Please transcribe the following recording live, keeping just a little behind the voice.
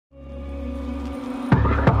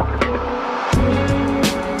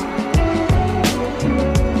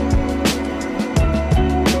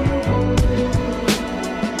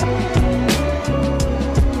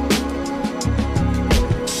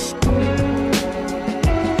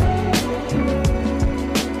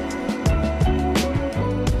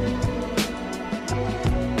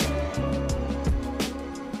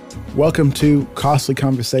Welcome to Costly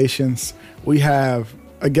Conversations. We have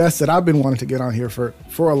a guest that I've been wanting to get on here for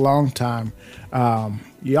a long time.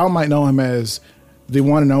 Y'all might know him as the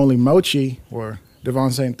one and only Mochi or Devon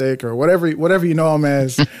St. Thick or whatever you know him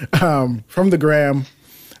as from the gram.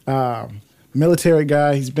 Military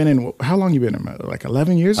guy. He's been in, how long you been in? Like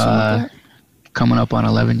 11 years? Like coming up on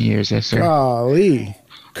 11 years, yes, sir. Golly.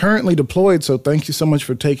 Currently deployed, so thank you so much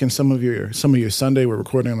for taking some of your Sunday. We're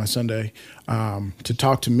recording on a Sunday to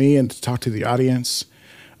talk to me and to talk to the audience.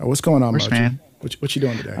 What's going on, Mochi? Man. What you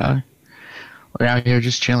doing today? We're out here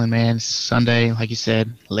just chilling, man. It's Sunday, like you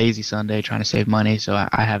said, lazy Sunday, trying to save money. So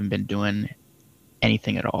I haven't been doing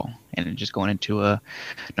anything at all, and just going into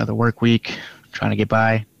another work week, trying to get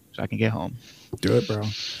by so I can get home. Do it, bro.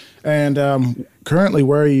 And currently,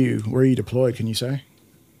 where are you deployed? Can you say?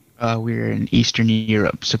 We're in Eastern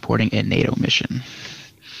Europe supporting a NATO mission.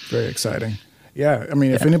 Very exciting. Yeah, I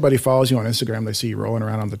mean, if anybody follows you on Instagram, they see you rolling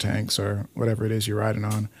around on the tanks or whatever it is you're riding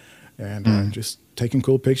on, and just taking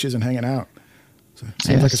cool pictures and hanging out. So it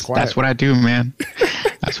seems like it's quiet. That's what I do, man.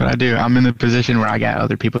 That's what I do. I'm in the position where I got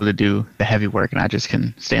other people to do the heavy work, and I just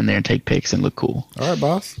can stand there and take pics and look cool. All right,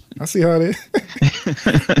 boss. I see how it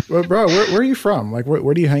is. Well, bro, where are you from? Like,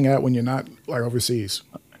 where do you hang out when you're not like overseas?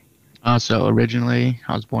 So originally,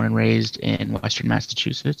 I was born and raised in Western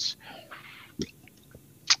Massachusetts.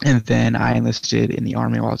 And then I enlisted in the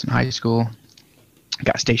Army while I was in high school.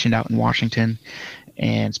 Got stationed out in Washington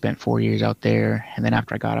and spent 4 years out there. And then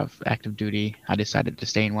after I got off active duty, I decided to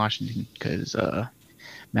stay in Washington because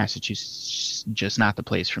Massachusetts is just not the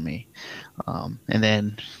place for me. And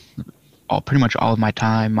then pretty much all of my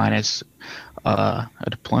time, minus a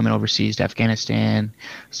deployment overseas to Afghanistan,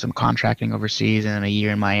 some contracting overseas, and then a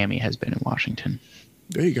year in Miami has been in Washington.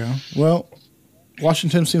 There you go. Well,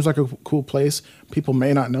 Washington seems like a cool place. People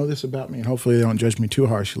may not know this about me, and hopefully they don't judge me too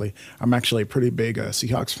harshly. I'm actually a pretty big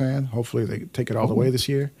Seahawks fan. Hopefully they take it all the way this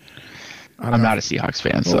year. I'm not a Seahawks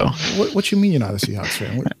fan, so. What you mean you're not a Seahawks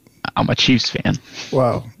fan? I'm a Chiefs fan.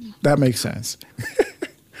 Well, that makes sense.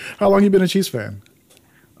 How long you been a Chiefs fan?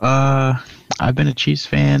 I've been a Chiefs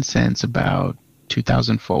fan since about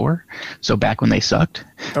 2004, so back when they sucked.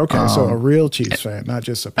 Okay, so a real Chiefs fan, not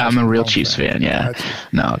just a. I'm a real Chiefs fan, yeah.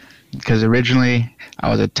 No, because originally I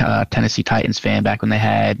was a Tennessee Titans fan back when they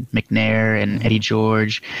had McNair and Eddie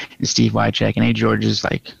George and Steve Wycheck, and Eddie George is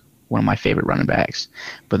like one of my favorite running backs.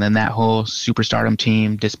 But then that whole superstardom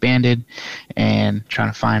team disbanded, and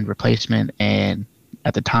trying to find replacement. And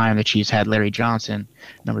at the time, the Chiefs had Larry Johnson,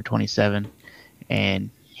 number 27, and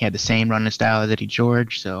he had the same running style as Eddie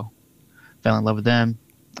George, so fell in love with them,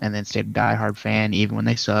 and then stayed a diehard fan even when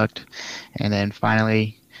they sucked. And then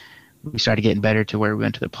finally, we started getting better to where we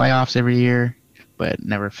went to the playoffs every year, but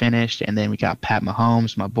never finished. And then we got Pat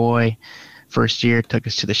Mahomes, my boy. First year, took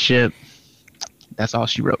us to the ship. That's all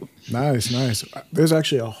she wrote. Nice. There's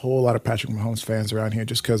actually a whole lot of Patrick Mahomes fans around here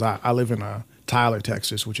just because I live in Tyler,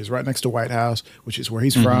 Texas, which is right next to White House, which is where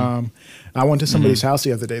he's from. I went to somebody's house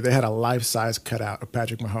the other day. They had a life-size cutout of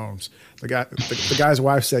Patrick Mahomes. The guy's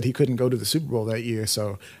wife said he couldn't go to the Super Bowl that year,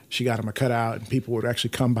 so she got him a cutout, and people would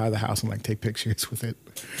actually come by the house and like take pictures with it.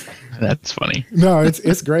 That's funny. No,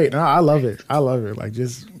 it's great. No, I love it. Like,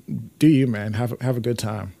 just do you, man. Have a good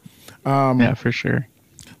time. Yeah, for sure.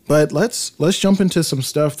 But let's jump into some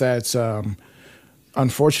stuff that's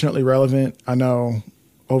unfortunately relevant. I know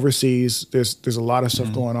overseas there's a lot of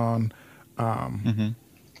stuff going on,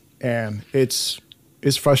 and it's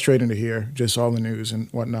frustrating to hear just all the news and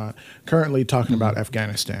whatnot. Currently talking about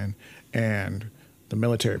Afghanistan and the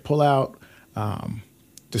military pullout,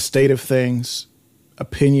 the state of things,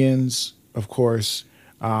 opinions, of course.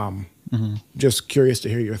 Just curious to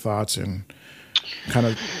hear your thoughts and kind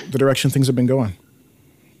of the direction things have been going.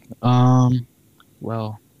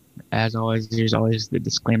 Well, as always, there's always the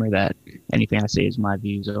disclaimer that anything I say is my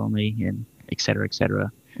views only, and et cetera, et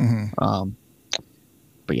cetera.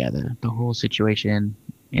 But yeah, the whole situation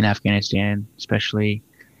in Afghanistan, especially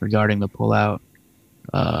regarding the pullout,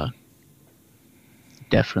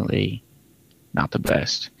 definitely not the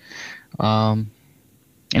best. And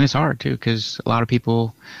it's hard too, because a lot of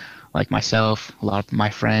people like myself, a lot of my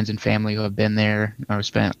friends and family who have been there or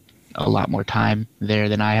spent a lot more time there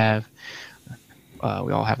than I have.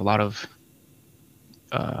 We all have a lot of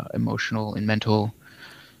emotional and mental,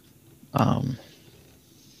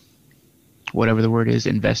 whatever the word is,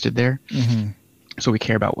 invested there. So we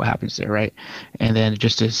care about what happens there, right? And then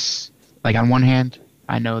just as, like, on one hand,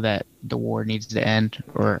 I know that the war needs to end,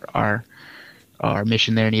 or our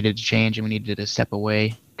mission there needed to change, and we needed to step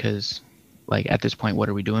away because, like, at this point, what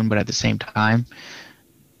are we doing? But at the same time,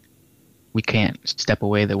 we can't step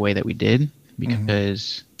away the way that we did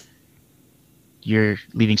because you're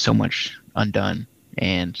leaving so much undone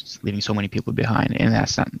and leaving so many people behind, and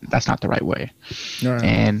that's not the right way. Right.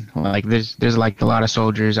 And like there's like a lot of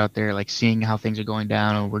soldiers out there like seeing how things are going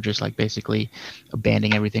down, and we're just like basically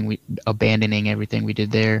abandoning everything we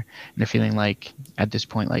did there, and they're feeling like at this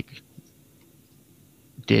point like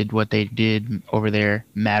did what they did over there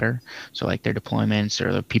matter? So like their deployments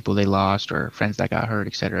or the people they lost or friends that got hurt,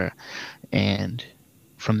 etc. And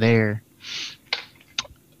from there,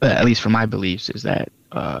 at least for my beliefs, is that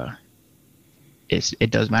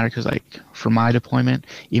it does matter, because like for my deployment,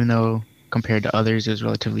 even though compared to others it was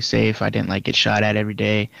relatively safe, I didn't like get shot at every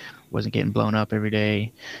day, wasn't getting blown up every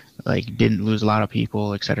day, like didn't lose a lot of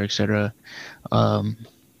people, etc., etc.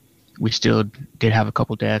 We still did have a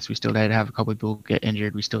couple deaths. We still did have a couple people get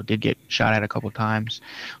injured. We still did get shot at a couple times,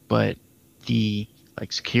 but the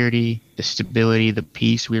like security, the stability, the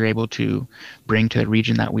peace we were able to bring to the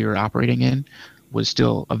region that we were operating in was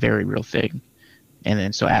still a very real thing. And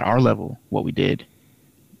then so at our level, what we did,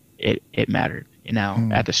 it mattered. Now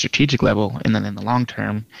at the strategic level, and then in the long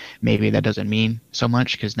term, maybe that doesn't mean so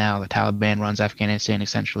much, because now the Taliban runs Afghanistan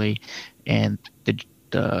essentially, and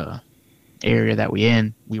the area that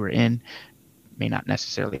we were in may not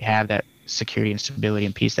necessarily have that security and stability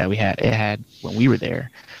and peace that it had when we were there.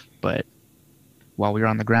 But while we were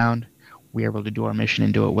on the ground, we were able to do our mission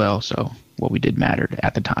and do it well. So what we did mattered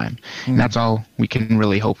at the time. And that's all we can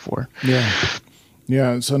really hope for.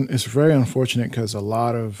 Yeah, so it's very unfortunate, because a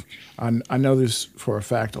lot of, I know this for a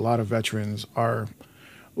fact, a lot of veterans are,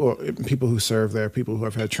 well, people who serve there, people who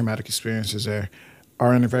have had traumatic experiences there,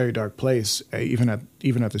 are in a very dark place, even at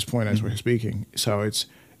this point as we're speaking. So it's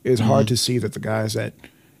hard to see that the guys that,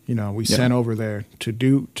 we sent over there to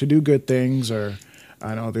do good things, or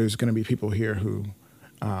I know there's going to be people here who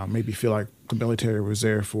maybe feel like the military was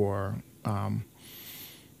there for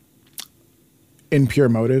impure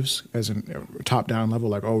motives, as in top-down level,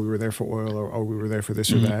 like, oh, we were there for oil, or oh, we were there for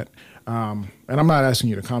this or that. And I'm not asking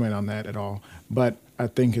you to comment on that at all, but I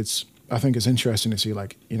think it's interesting to see,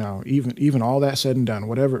 like, even all that said and done,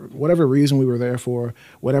 whatever reason we were there for,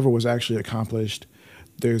 whatever was actually accomplished,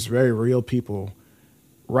 there's very real people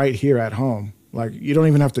right here at home. Like, you don't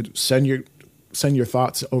even have to send your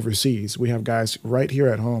thoughts overseas. We have guys right here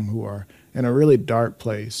at home who are in a really dark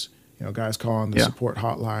place. Guys calling the support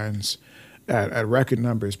hotlines at record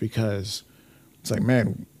numbers, because it's like,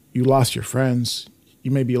 man, you lost your friends,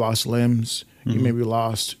 you maybe lost limbs, you maybe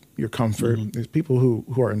lost your comfort. There's people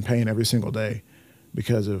who are in pain every single day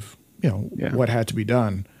because of what had to be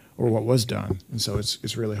done or what was done, and so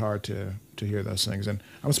it's really hard to hear those things. And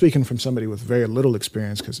I'm speaking from somebody with very little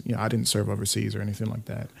experience, because I didn't serve overseas or anything like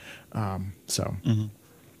that. Sorry.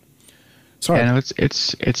 Yeah, no,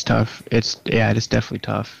 it's tough. It is definitely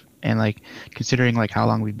tough. And like considering like how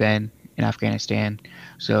long we've been in Afghanistan,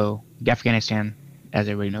 so Afghanistan, as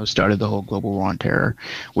everybody knows, started the whole global war on terror.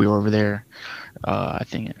 We were over there, I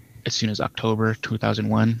think, as soon as October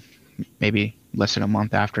 2001, maybe less than a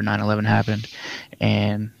month after 9/11 happened.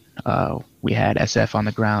 And we had SF on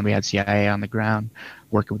the ground, we had CIA on the ground,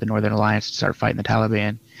 working with the Northern Alliance to start fighting the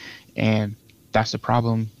Taliban. And that's the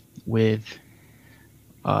problem with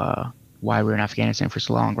why we're in Afghanistan for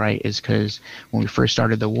so long, right? Is because when we first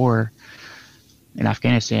started the war in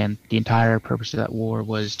Afghanistan, the entire purpose of that war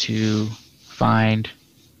was to find,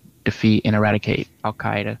 defeat, and eradicate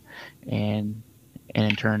Al-Qaeda, and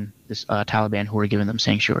in turn this Taliban, who were giving them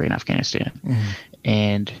sanctuary in Afghanistan.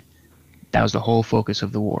 And that was the whole focus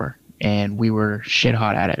of the war, and we were shit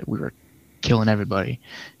hot at it. We were killing everybody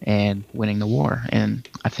and winning the war. And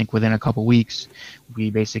I think within a couple weeks,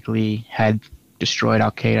 we basically had destroyed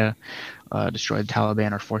Al-Qaeda, destroyed the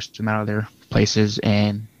Taliban, or forced them out of their places,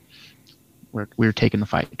 and we were taking the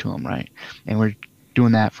fight to them, right? And we're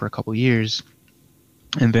doing that for a couple years.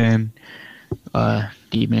 And then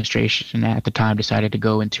the administration at the time decided to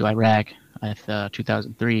go into Iraq in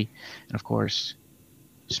 2003, and of course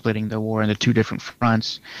splitting the war into two different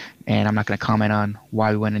fronts. And I'm not going to comment on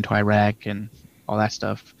why we went into Iraq and all that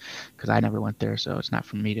stuff, because I never went there, so it's not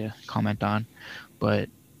for me to comment on. But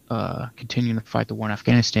continuing to fight the war in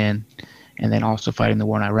Afghanistan, and then also fighting the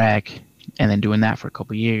war in Iraq, and then doing that for a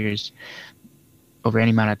couple of years, over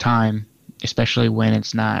any amount of time, especially when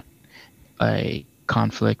it's not a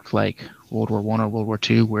conflict like World War I or World War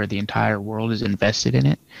II, where the entire world is invested in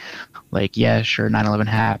it. Like, yeah, sure, 9/11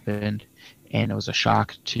 happened, and it was a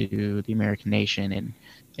shock to the American nation, and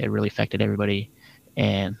it really affected everybody,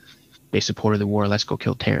 and they supported the war. Let's go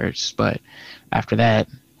kill terrorists. But after that,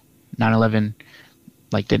 9/11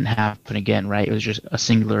 like didn't happen again, right? It was just a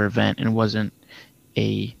singular event, and it wasn't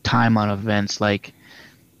a timeline of events like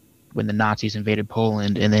when the Nazis invaded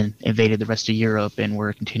Poland and then invaded the rest of Europe and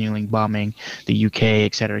were continuing bombing the UK,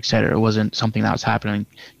 et cetera, et cetera. It wasn't something that was happening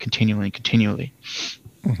continually.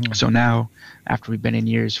 Mm-hmm. So now, after we've been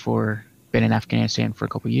in Afghanistan for a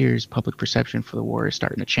couple of years, public perception for the war is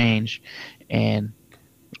starting to change, and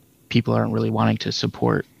people aren't really wanting to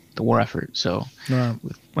support the war effort. So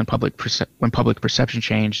when public perception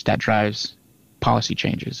change, that drives policy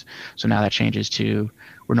changes. So now that changes to,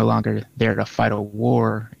 we're no longer there to fight a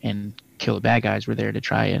war and kill the bad guys. We're there to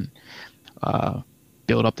try and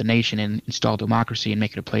build up the nation and install democracy and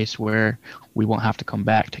make it a place where we won't have to come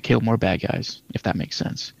back to kill more bad guys, if that makes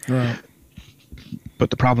sense. Right. But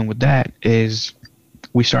the problem with that is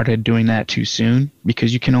we started doing that too soon,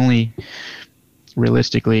 because you can only,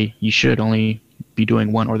 realistically, you should only be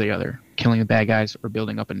doing one or the other, killing the bad guys or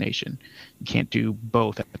building up a nation. You can't do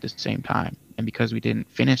both at the same time. And because we didn't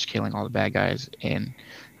finish killing all the bad guys and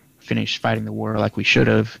finish fighting the war like we should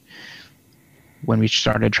have, when we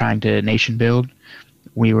started trying to nation build,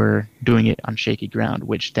 we were doing it on shaky ground,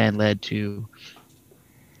 which then led to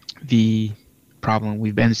the problem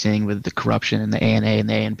we've been seeing with the corruption in the ANA and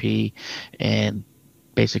the ANP, and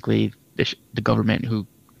basically the government who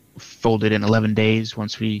folded in 11 days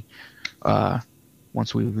once we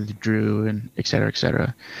withdrew, and et cetera, et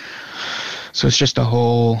cetera. So it's just a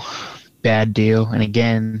whole bad deal. And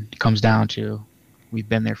again, it comes down to, we've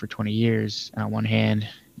been there for 20 years. And on one hand,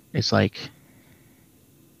 it's like,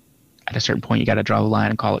 at a certain point, you got to draw the line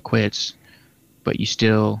and call it quits. But you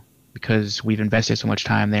still, because we've invested so much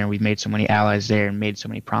time there and we've made so many allies there and made so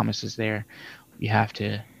many promises there, you have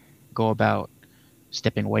to go about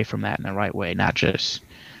stepping away from that in the right way, not just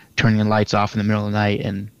turning the lights off in the middle of the night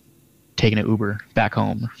and taking an Uber back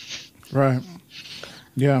home. Right.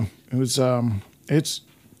 Yeah. It was, it's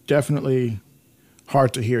definitely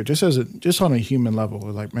hard to hear, just on a human level.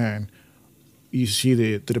 Like, man, you see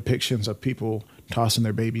the depictions of people tossing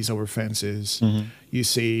their babies over fences. Mm-hmm. You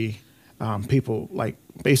see people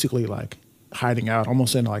basically hiding out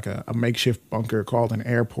almost in like a makeshift bunker called an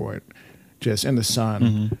airport, just in the sun,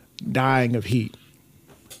 mm-hmm. dying of heat.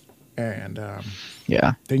 And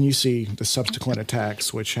then you see the subsequent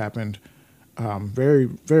attacks, which happened very,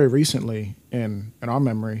 very recently in our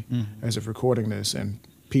memory, mm-hmm. as of recording this, and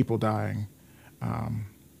people dying.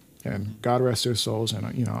 And God rest their souls. And,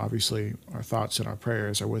 obviously our thoughts and our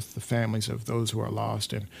prayers are with the families of those who are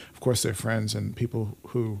lost, and, of course, their friends and people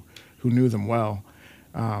who knew them well.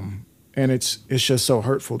 And it's just so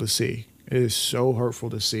hurtful to see. It is so hurtful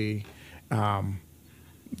to see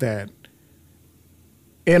that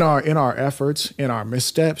in our efforts, in our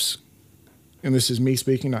missteps, and this is me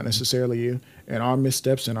speaking, not necessarily you, in our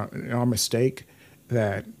missteps, in our mistake,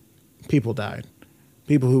 that people died.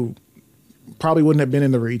 People who probably wouldn't have been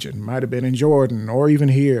in the region, might have been in Jordan or even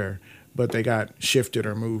here, but they got shifted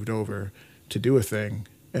or moved over to do a thing,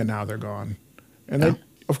 and now they're gone. And they,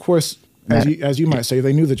 of course, as you might say,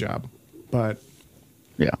 they knew the job, but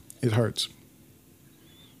it hurts.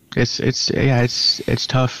 It's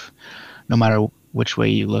tough, no matter which way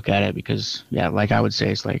you look at it, because like I would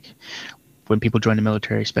say, it's like when people join the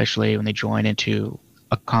military, especially when they join into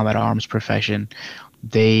a combat arms profession,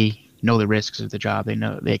 they know the risks of the job.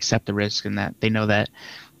 They accept the risk, and that they know that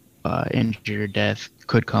injury or death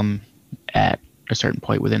could come at a certain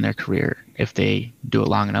point within their career if they do it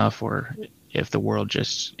long enough, or if the world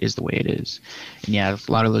just is the way it is. And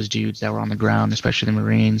a lot of those dudes that were on the ground, especially the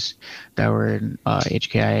Marines that were in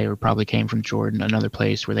HKIA, or probably came from Jordan, another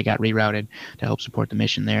place where they got rerouted to help support the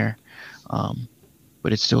mission there.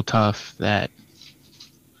 But it's still tough that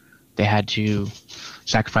they had to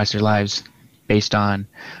sacrifice their lives based on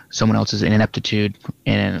someone else's ineptitude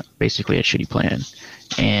and basically a shitty plan.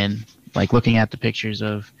 And looking at the pictures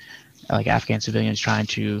of Afghan civilians trying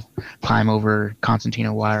to climb over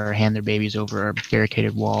concertina wire or hand their babies over a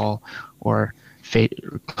barricaded wall, or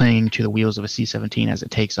clinging to the wheels of a C-17 as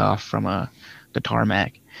it takes off from the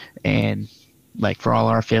tarmac. And for all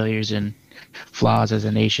our failures and flaws as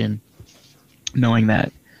a nation, knowing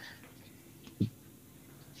that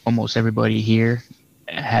almost everybody here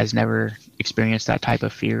has never experienced that type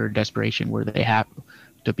of fear or desperation where they have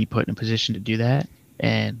to be put in a position to do that,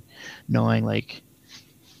 and knowing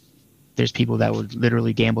there's people that would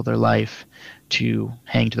literally gamble their life to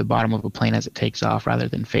hang to the bottom of a plane as it takes off rather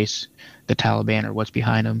than face the Taliban or what's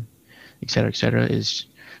behind them, et cetera, is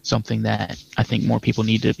something that I think more people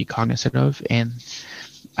need to be cognizant of. And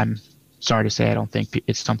I'm sorry to say, I don't think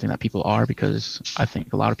it's something that people are, because I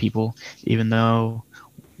think a lot of people, even though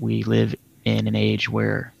we live in an age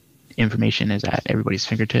where information is at everybody's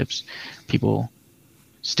fingertips, people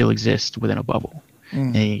still exist within a bubble.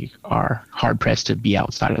 and you are hard pressed to be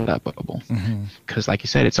outside of that bubble. Because, like you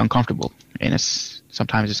said, it's uncomfortable, and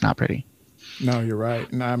sometimes it's not pretty. No, you're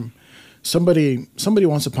right. And somebody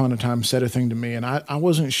once upon a time said a thing to me, and I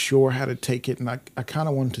wasn't sure how to take it, and I kind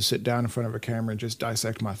of wanted to sit down in front of a camera and just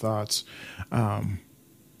dissect my thoughts.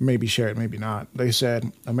 Maybe share it, maybe not. They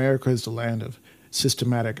said, America is the land of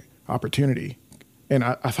systematic opportunity. And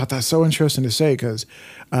I thought that's so interesting to say, because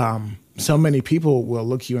so many people will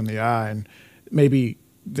look you in the eye, and maybe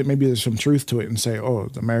there's some truth to it, and say, oh,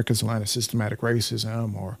 America's the land of systematic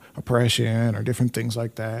racism or oppression or different things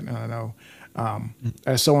like that. And I know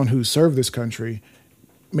as someone who served this country,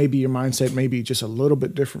 maybe your mindset may be just a little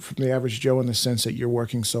bit different from the average Joe, in the sense that you're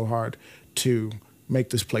working so hard to make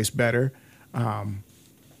this place better,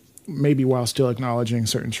 maybe while still acknowledging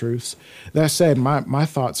certain truths. That said, my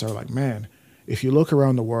thoughts are like, man, if you look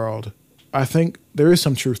around the world, I think there is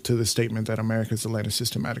some truth to the statement that America is the land of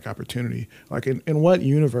systematic opportunity. Like, in what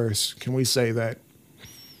universe can we say that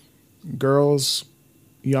girls,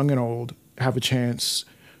 young and old, have a chance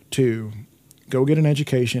to go get an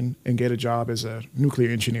education and get a job as a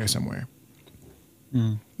nuclear engineer somewhere?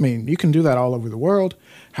 I mean, you can do that all over the world.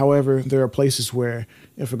 However, there are places where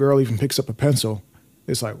if a girl even picks up a pencil,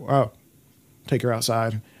 it's like, wow, take her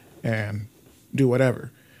outside and do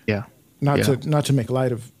whatever. Yeah. Not to make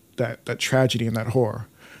light of that tragedy and that horror.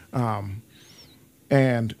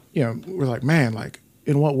 And, we're like, man, like,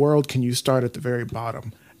 in what world can you start at the very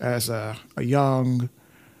bottom as a young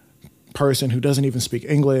person who doesn't even speak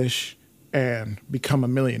English and become a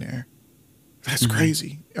millionaire? That's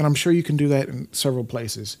crazy. And I'm sure you can do that in several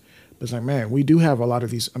places. But it's like, man, we do have a lot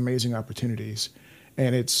of these amazing opportunities.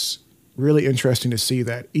 And it's really interesting to see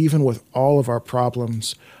that even with all of our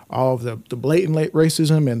problems, all of the blatant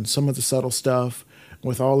racism and some of the subtle stuff,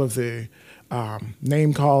 with all of the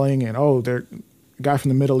name calling and, a guy from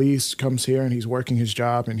the Middle East comes here and he's working his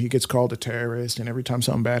job and he gets called a terrorist, and every time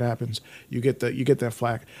something bad happens, you get that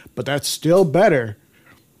flack. But that's still better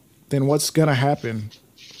than what's going to happen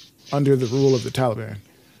under the rule of the Taliban.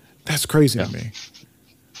 That's crazy to me.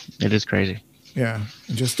 It is crazy. Yeah.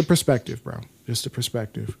 And just the perspective, bro. Just the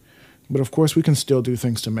perspective. But of course, we can still do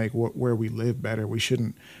things to make where we live better. We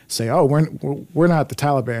shouldn't say, "Oh, we're not the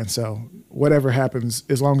Taliban, so whatever happens,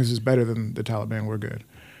 as long as it's better than the Taliban, we're good."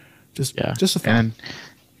 Just a thought. And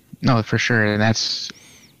no, for sure, and that's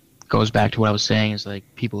goes back to what I was saying. Is like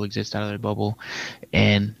people exist out of their bubble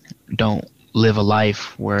and don't live a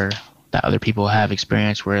life where that other people have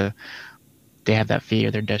experienced, where they have that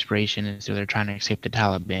fear, their desperation, and so they're trying to escape the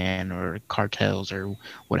Taliban or cartels or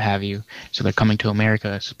what have you. So they're coming to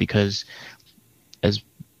America because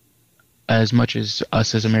as much as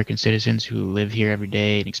us as American citizens who live here every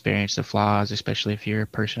day and experience the flaws, especially if you're a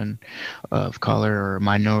person of color or a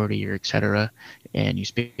minority or et cetera, and you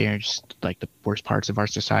experience like the worst parts of our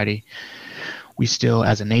society, we still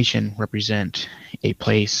as a nation represent a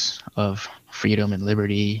place of freedom and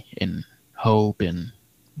liberty and hope, and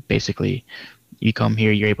basically you come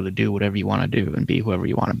here, you're able to do whatever you want to do and be whoever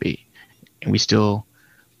you want to be. And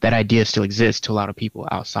that idea still exists to a lot of people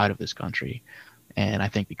outside of this country. And I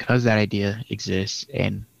think because that idea exists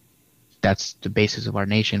and that's the basis of our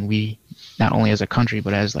nation, we not only as a country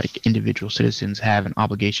but as like individual citizens have an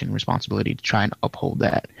obligation and responsibility to try and uphold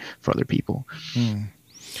that for other people.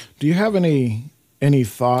 Do you have any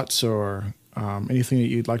thoughts or anything that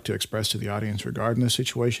you'd like to express to the audience regarding the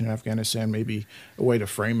situation in Afghanistan? Maybe a way to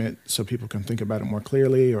frame it so people can think about it more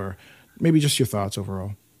clearly, or maybe just your thoughts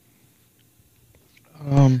overall.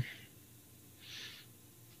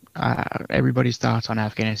 Everybody's thoughts on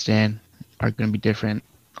Afghanistan are going to be different.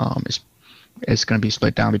 It's going to be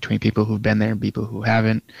split down between people who've been there and people who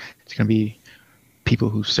haven't. It's going to be people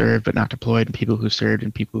who served but not deployed, and people who served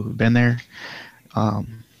and people who've been there. All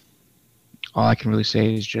I can really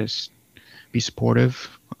say is just be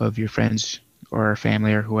supportive of your friends or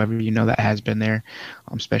family or whoever you know that has been there,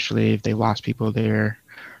 especially if they lost people there.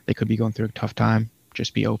 They could be going through a tough time.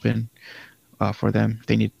 Just be open for them. If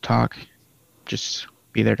they need to talk, just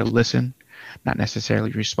be there to listen, not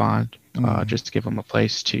necessarily respond. Just give them a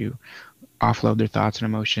place to offload their thoughts and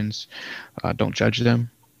emotions. Don't judge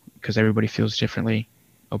them, because everybody feels differently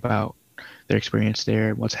about their experience there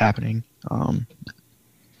and what's happening.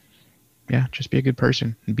 Just be a good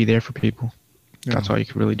person and be there for people. Yeah. That's all you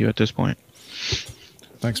can really do at this point.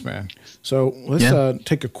 Thanks, man. So let's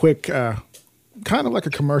take a quick, kind of like a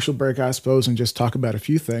commercial break, I suppose, and just talk about a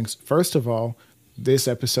few things. First of all, this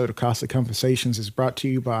episode of Costly Conversations is brought to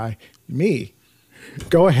you by me.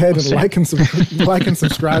 Go ahead and like and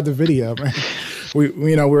subscribe the video, man.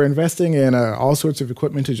 We're investing in all sorts of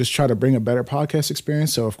equipment to just try to bring a better podcast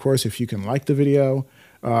experience. So, of course, if you can like the video,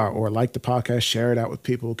 or like the podcast, share it out with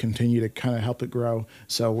people, continue to kind of help it grow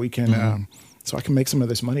so we can, so I can make some of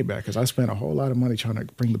this money back, because I spent a whole lot of money trying to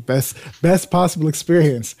bring the best possible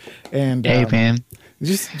experience. And hey, man,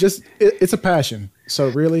 it's a passion. So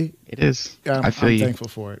really, it is. I'm thankful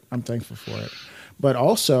for it. I'm thankful for it. But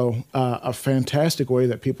also a fantastic way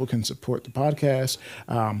that people can support the podcast.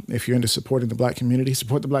 If you're into supporting the Black community,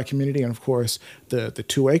 support the Black community. And of course, the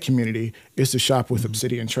 2A community is to shop with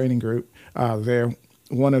Obsidian Training Group. They're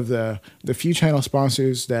one of the few channel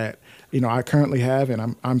sponsors that I currently have,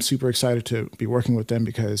 and I'm super excited to be working with them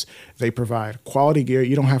because they provide quality gear.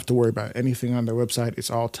 You don't have to worry about anything on their website.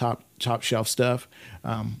 It's all top shelf stuff.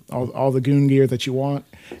 All the goon gear that you want,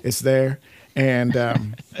 it's there. And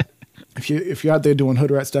if you're out there doing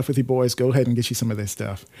hood rat stuff with your boys, go ahead and get you some of this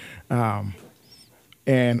stuff.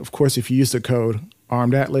 And of course, if you use the code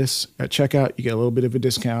Armed Atlas at checkout, you get a little bit of a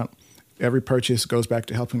discount. Every purchase goes back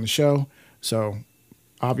to helping the show. So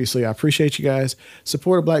obviously, I appreciate you guys.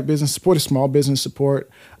 Support a Black business, support a small business, support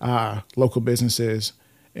local businesses.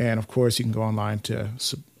 And of course, you can go online to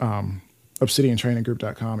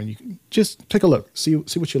obsidiantraininggroup.com and you can just take a look, see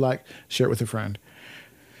what you like, share it with a friend.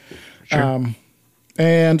 Sure.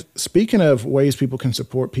 And speaking of ways people can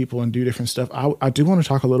support people and do different stuff, I do want to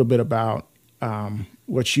talk a little bit about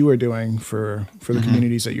what you are doing for the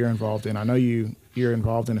communities that you're involved in. I know you're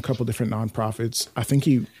involved in a couple different nonprofits. I think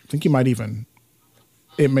you might even,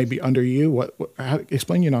 it may be under you.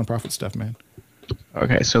 Explain your nonprofit stuff, man.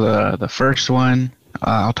 Okay, so the first one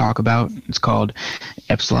I'll talk about, it's called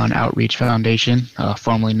Epsilon Outreach Foundation,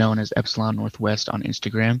 formerly known as Epsilon Northwest on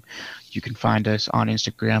Instagram. You can find us on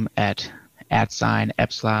Instagram at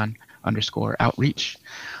 @Epsilon_outreach.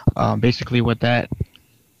 Basically, what that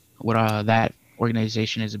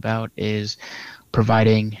organization is about is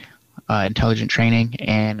providing intelligent training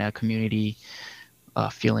and a community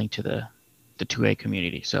feeling to the 2A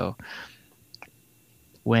community. So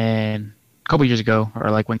when a couple years ago,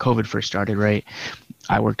 or like when COVID first started, right,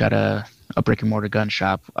 I worked at a brick and mortar gun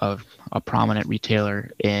shop of a prominent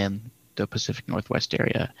retailer in the Pacific Northwest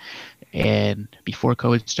area. And before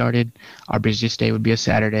COVID started, our busiest day would be a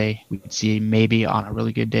Saturday. We'd see maybe on a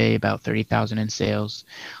really good day about 30,000 in sales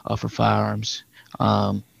for firearms.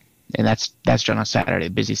 And that's done on Saturday,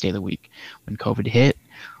 the busiest day of the week. When COVID hit,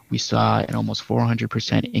 we saw an almost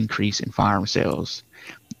 400% increase in firearm sales.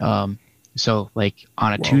 So like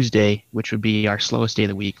on a Tuesday, which would be our slowest day of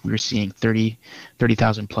the week, we were seeing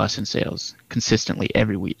 30,000 plus in sales consistently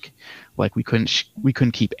every week. Like we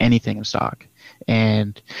couldn't keep anything in stock.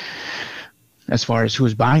 And as far as who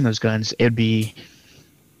was buying those guns, it'd be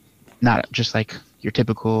not just like your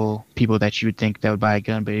typical people that you would think that would buy a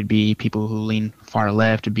gun, but it'd be people who lean far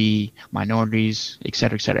left, it'd be minorities, et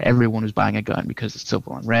cetera, et cetera. Everyone was buying a gun because of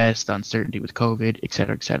civil unrest, the uncertainty with COVID, et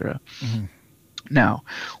cetera, et cetera. Mm-hmm. Now,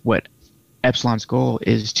 what Epsilon's goal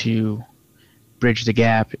is to bridge the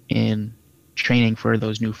gap in training for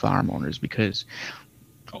those new firearm owners, because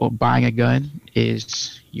buying a gun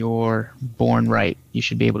is your born right. You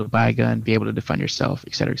should be able to buy a gun, be able to defend yourself,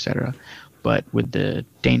 et cetera, et cetera. But with the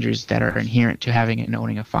dangers that are inherent to having and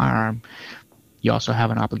owning a firearm, you also have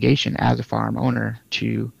an obligation as a firearm owner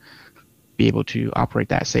to be able to operate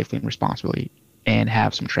that safely and responsibly and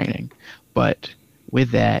have some training. But with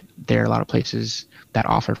that, there are a lot of places that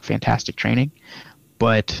offer fantastic training,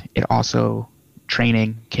 but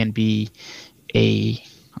training can be a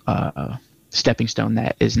stepping stone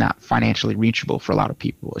that is not financially reachable for a lot of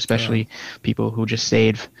people, especially people who just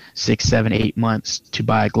save 6, 7, 8 months to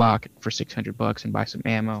buy a Glock for $600 and buy some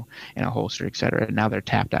ammo and a holster, etc. And now they're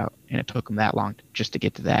tapped out, and it took them that long just to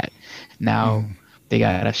get to that. Now they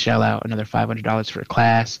got to shell out another $500 for a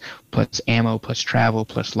class, plus ammo, plus travel,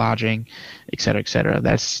 plus lodging, etc., etc.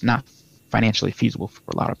 That's not financially feasible for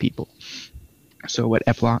a lot of people. So what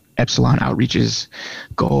Epsilon Outreach's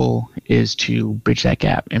goal is to bridge that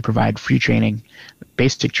gap and provide free training,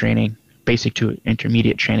 basic to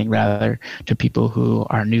intermediate training rather, to people who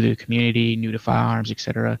are new to the community, new to firearms,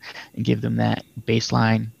 etc., and give them that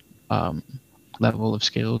baseline level of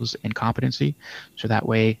skills and competency, so that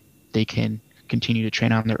way they can continue to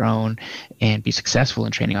train on their own and be successful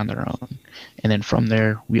in training on their own. And then from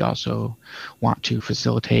there, we also want to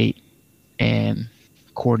facilitate and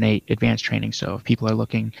coordinate advanced training. So if people are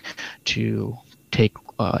looking to take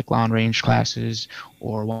like long range classes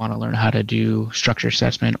or want to learn how to do structure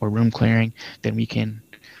assessment or room clearing, then we can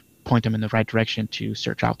point them in the right direction to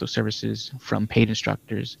search out those services from paid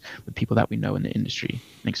instructors with people that we know in the industry,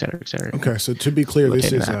 et cetera, et cetera. Okay, so to be clear,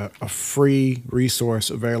 this is a free resource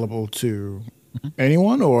available to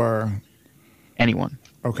anyone or? Anyone.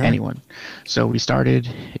 Okay. Anyone. So we started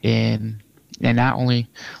in And not only,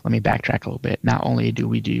 let me backtrack a little bit. Not only do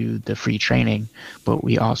we do the free training, but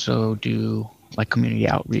we also do like community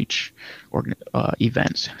outreach or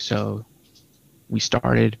events. So we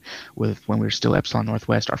started with, when we were still Epsilon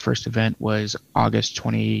Northwest, our first event was August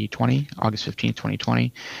 2020, August 15th,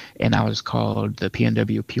 2020. And that was called the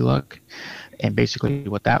PNW Puluck. And basically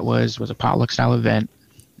what that was a potluck style event.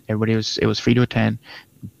 It was free to attend.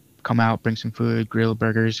 Come out, bring some food, grill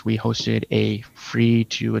burgers. We hosted a free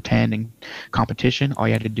to attend competition. All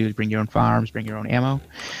you had to do is bring your own firearms, bring your own ammo.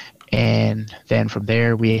 And then from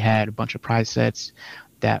there, we had a bunch of prize sets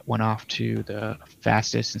that went off to the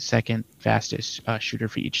fastest and second fastest shooter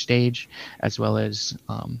for each stage, as well as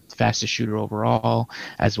fastest shooter overall,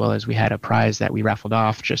 as well as we had a prize that we raffled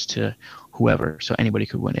off just to whoever, so anybody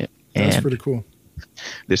could win it. That's pretty cool.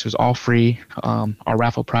 This was all free. Our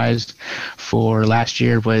raffle prize for last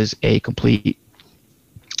year was a complete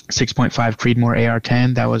 6.5 Creedmoor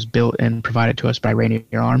AR-10 that was built and provided to us by Rainier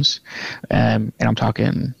Arms. And I'm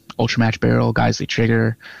talking Ultramatch barrel, Geisley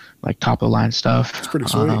trigger, like top of the line stuff. That's pretty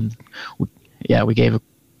sweet. We gave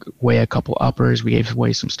away a couple uppers. We gave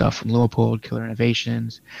away some stuff from Leupold, Killer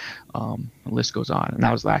Innovations. The list goes on. And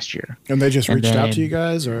that was last year. And they just reached out to you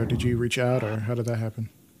guys, or did you reach out, or how did that happen?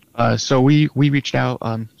 So we reached out.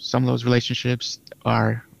 Some of those relationships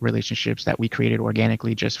are relationships that we created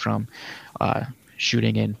organically just from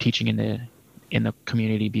shooting and teaching in the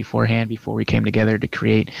community beforehand, before we came together to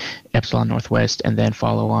create Epsilon Northwest and then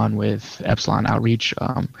follow on with Epsilon Outreach.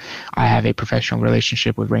 I have a professional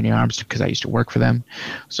relationship with Rainier Arms because I used to work for them,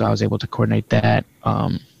 so I was able to coordinate that.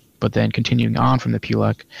 But then continuing on from the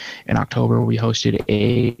Puluck, in October we hosted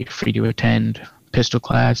a free to attend pistol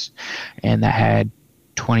class, and that had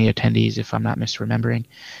 20 attendees, if I'm not misremembering.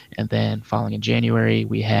 And then following in January,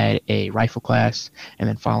 we had a rifle class. And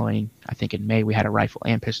then following, I think in May, we had a rifle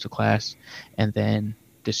and pistol class. And then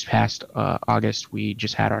this past August, we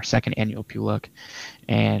just had our second annual Puluck.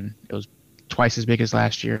 And it was twice as big as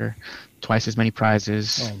last year, twice as many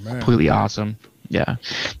prizes. Oh, man. Completely awesome. Yeah.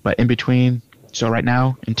 But in between, so right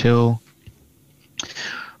now,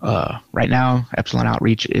 Epsilon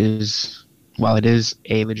Outreach is, while it is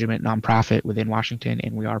a legitimate nonprofit within Washington,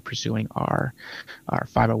 and we are pursuing our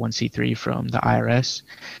 501c3 from the IRS,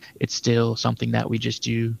 it's still something that we just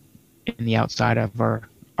do in the outside of our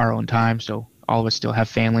own time. So all of us still have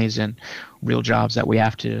families and real jobs that we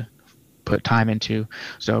have to put time into.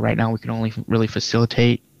 So right now we can only really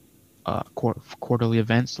facilitate quarterly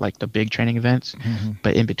events, like the big training events. Mm-hmm.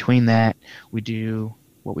 But in between that, we do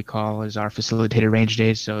what we call is our facilitated range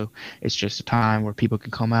days. So it's just a time where people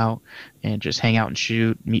can come out and just hang out and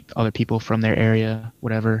shoot, meet other people from their area,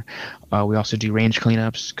 whatever. We also do range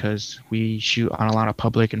cleanups because we shoot on a lot of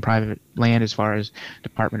public and private land, as far as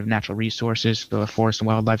Department of Natural Resources, the Forest and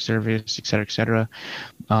Wildlife Service, et cetera, et cetera.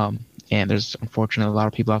 And there's unfortunately a lot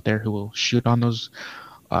of people out there who will shoot on those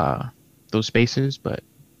spaces, but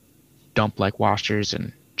dump like washers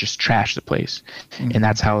and just trash the place. Mm-hmm. And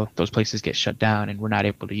that's how those places get shut down, and we're not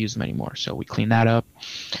able to use them anymore. So we clean that up.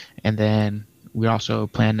 And then we also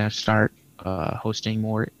plan to start hosting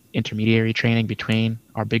more intermediary training between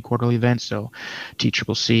our big quarterly events. So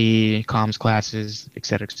TCCC, comms classes, et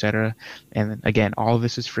cetera, et cetera. And then, again, all of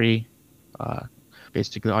this is free.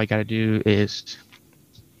 Basically, all you got to do is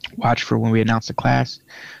watch for when we announce the class,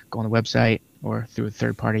 go on the website or through a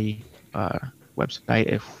third-party website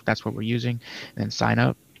if that's what we're using, and then sign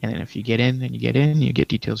up. And then if you get in, then you get in, you get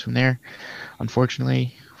details from there.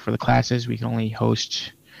 Unfortunately, for the classes, we can only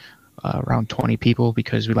host around 20 people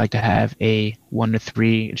because we like to have a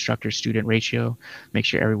 1-to-3 instructor-student ratio, make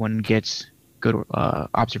sure everyone gets good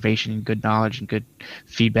observation, good knowledge, and good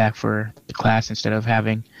feedback for the class, instead of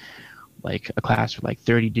having like a class with like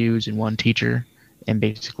 30 dudes and one teacher. And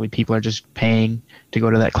basically people are just paying to go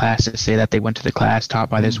to that class to say that they went to the class taught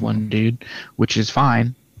by this one dude, which is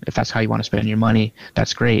fine. If that's how you want to spend your money,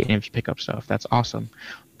 that's great. And if you pick up stuff, that's awesome.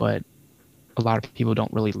 But a lot of people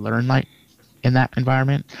don't really learn like in that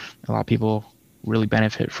environment. A lot of people really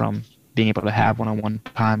benefit from being able to have one-on-one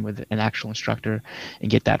time with an actual instructor and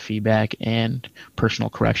get that feedback and personal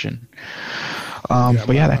correction. But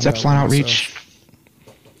yeah, that's Epsilon Outreach.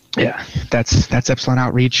 Yeah, that's Epsilon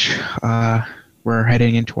Outreach. We're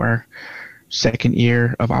heading into our second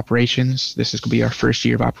year of operations. This is going to be our first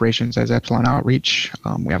year of operations as Epsilon Outreach.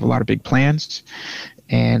 We have a lot of big plans,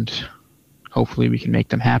 and hopefully we can make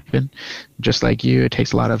them happen. Just like you, it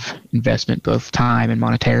takes a lot of investment, both time and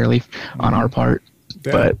monetarily, on our part.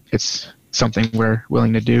 Yeah. But it's something we're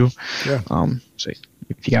willing to do. Yeah. So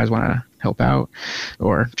if you guys want to help out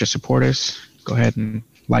or just support us, go ahead and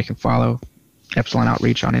like and follow Epsilon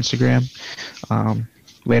Outreach on Instagram.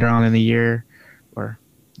 Later on in the year, or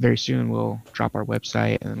very soon we'll drop our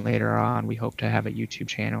website, and then later on we hope to have a YouTube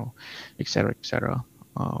channel, et cetera, et cetera.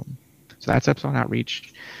 So that's Epsilon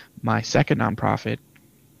Outreach. My second nonprofit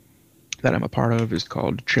that I'm a part of is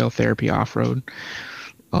called Trail Therapy Off-Road.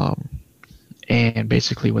 And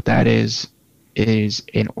basically what that is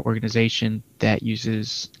an organization that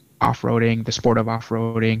uses off-roading, the sport of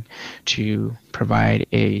off-roading, to provide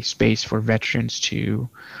a space for veterans to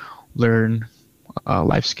learn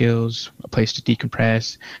life skills, a place to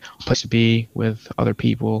decompress, a place to be with other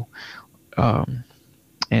people,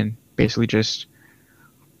 and basically just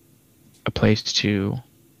a place to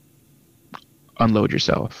unload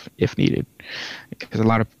yourself if needed. Because a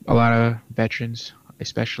lot of veterans,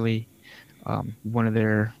 especially, one of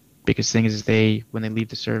their biggest things is when they leave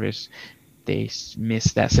the service, they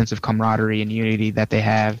miss that sense of camaraderie and unity that they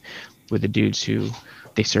have with the dudes who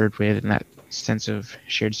they served with, and that sense of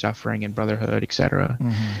shared suffering and brotherhood, etc.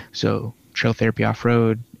 Mm-hmm. So Trail Therapy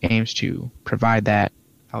Off-Road aims to provide that,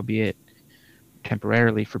 albeit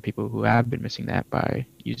temporarily, for people who have been missing that by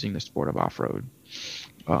using the sport of off-road.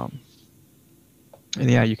 And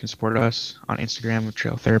yeah, you can support us on Instagram with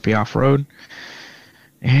Trail Therapy Off-Road.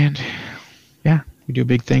 And yeah, we do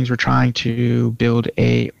big things. We're trying to build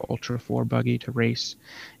a Ultra 4 buggy to race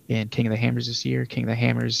in King of the Hammers this year. King of the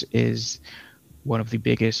Hammers is one of the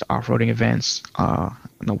biggest off-roading events on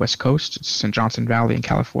the West Coast. It's in Johnson Valley in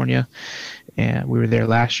California, and we were there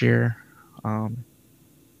last year. And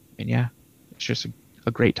yeah, it's just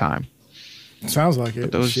a great time. Sounds like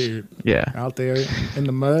it. Yeah, out there in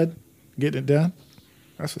the mud, getting it done.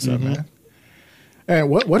 That's what's up, man. And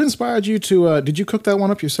what inspired you to? Did you cook that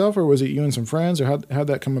one up yourself, or was it you and some friends, or how'd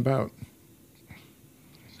that come about?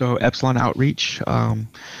 So Epsilon Outreach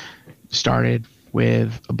started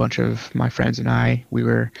with a bunch of my friends and I. We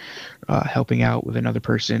were helping out with another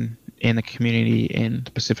person in the community in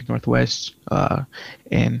the Pacific Northwest,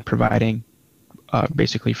 and providing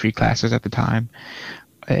basically free classes at the time,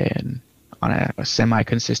 and on a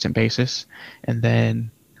semi-consistent basis. And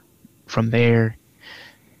then from there,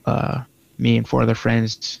 me and 4 other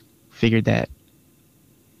friends figured that,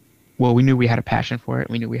 well, we knew we had a passion for it.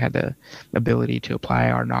 We knew we had the ability to apply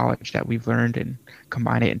our knowledge that we've learned and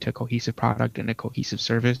combine it into a cohesive product and a cohesive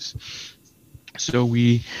service. So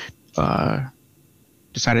we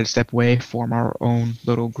decided to step away, form our own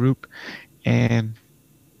little group, and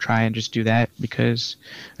try and just do that. Because,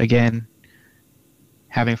 again,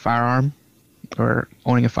 having a firearm or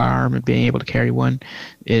owning a firearm and being able to carry one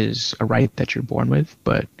is a right that you're born with.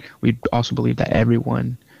 But we also believe that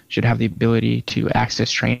everyone should have the ability to access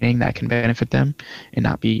training that can benefit them and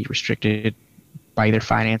not be restricted by either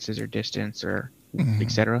finances or distance or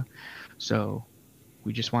etc. So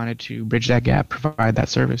we just wanted to bridge that gap, provide that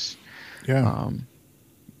service. Yeah.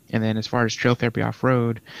 And then as far as Trail Therapy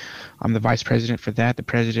Off-Road, I'm the vice president for that. The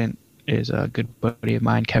president is a good buddy of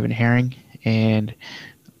mine, Kevin Herring, and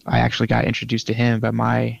I actually got introduced to him by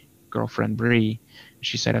my girlfriend, Bree.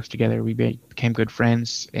 She set us together. We became good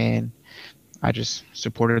friends, and I just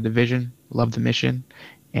supported the vision, loved the mission,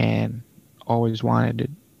 and always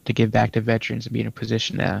wanted to give back to veterans and be in a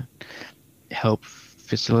position to help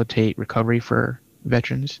facilitate recovery for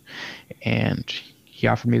veterans. And he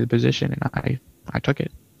offered me the position, and I took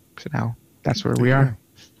it. So now that's where we are.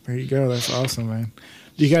 There you go. That's awesome, man.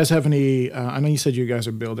 Do you guys have any, I know you said you guys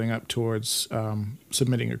are building up towards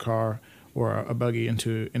submitting a car or a buggy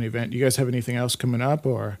into an event. Do you guys have anything else coming up,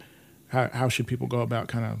 or how should people go about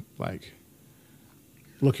kind of like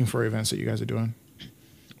looking for events that you guys are doing?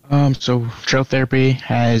 So Trail Therapy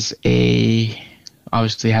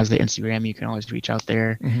obviously has the Instagram. You can always reach out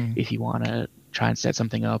there if you want to try and set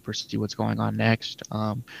something up or see what's going on next.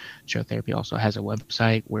 Trail Therapy also has a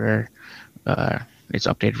website where it's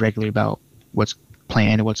updated regularly about what's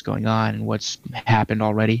planned, what's going on, and what's happened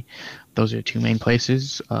already. Those are the 2 main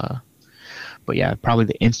places. But yeah, probably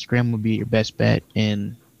the Instagram would be your best bet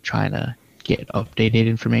in trying to get updated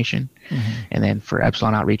information. And then for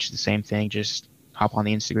Epsilon Outreach, the same thing. Just hop on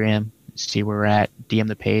the Instagram, see where we're at, DM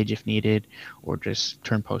the page if needed, or just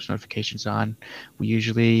turn post notifications on. We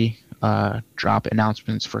usually drop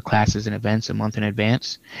announcements for classes and events a month in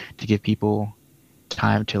advance to give people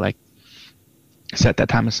time to like set that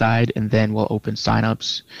time aside, and then we'll open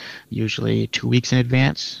signups usually 2 weeks in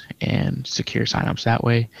advance and secure signups that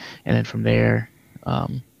way. And then from there,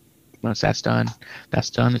 once that's done,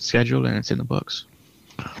 it's scheduled and it's in the books.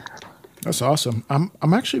 That's awesome.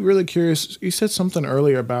 I'm actually really curious. You said something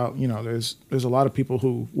earlier about, there's a lot of people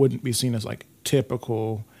who wouldn't be seen as like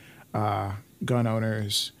typical gun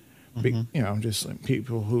owners, just like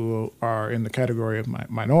people who are in the category of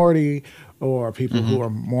minority, or people who are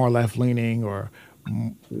more left leaning or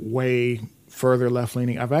way further left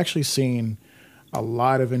leaning. I've actually seen a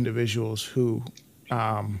lot of individuals who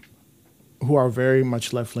are very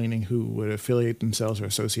much left leaning who would affiliate themselves or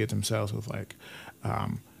associate themselves with like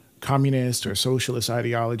communist or socialist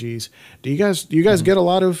ideologies. Do you guys get a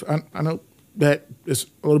lot of? I know that is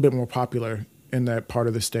a little bit more popular in that part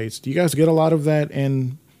of the states. Do you guys get a lot of that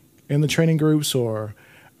in the training groups, or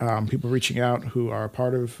people reaching out who are a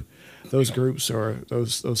part of those groups or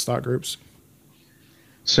those thought groups?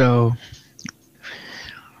 So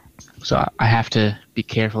I have to be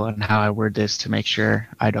careful on how I word this to make sure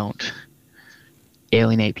I don't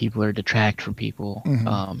alienate people or detract from people.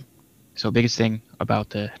 Mm-hmm. So biggest thing about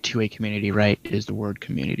the 2A community, right, is the word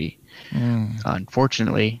community.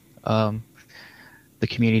 Unfortunately, the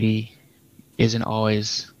community isn't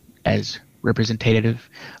always as representative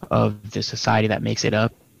of the society that makes it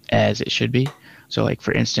up as it should be. So, like,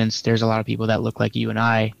 for instance, there's a lot of people that look like you and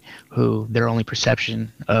I who their only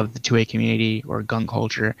perception of the 2A community or gun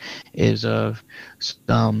culture is of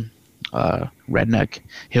some redneck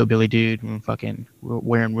hillbilly dude fucking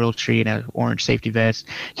wearing Realtree and an orange safety vest,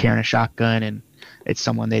 carrying a shotgun, and it's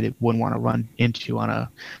someone they wouldn't want to run into on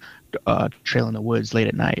a trail in the woods late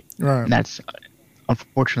at night. Right. And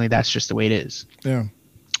unfortunately, that's just the way it is. Yeah.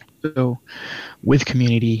 So with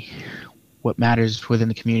community, what matters within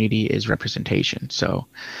the community is representation. So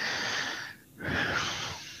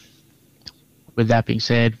with that being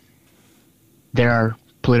said, there are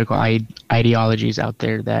political ideologies out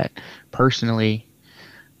there that personally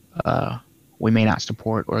we may not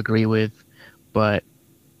support or agree with, but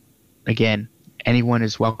again, anyone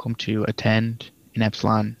is welcome to attend an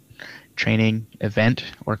Epsilon training event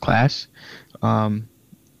or class.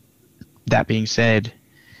 That being said,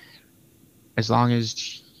 as long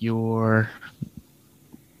as your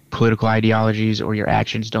political ideologies or your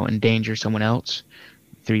actions don't endanger someone else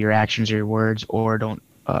through your actions or your words, or don't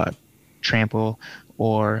trample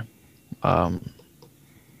or I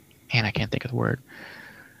can't think of the word,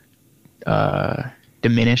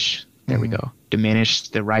 diminish, there we go, diminish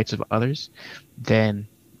the rights of others, then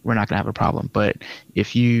we're not going to have a problem. But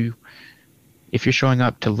if you're showing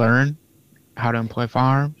up to learn how to employ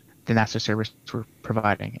firearms, then that's the service we're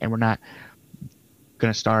providing. And we're not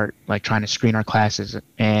going to start like trying to screen our classes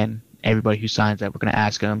and everybody who signs up, we're going to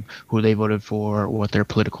ask them who they voted for, what their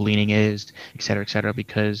political leaning is, et cetera,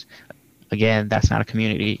 because again, that's not a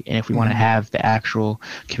community. And if we want to have the actual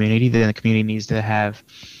community, then the community needs to have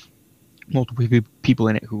multiple people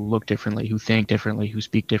in it who look differently, who think differently, who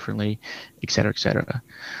speak differently, et cetera.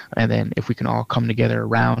 And then if we can all come together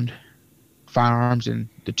around firearms and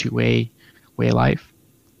the 2A way of life,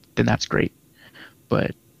 then that's great.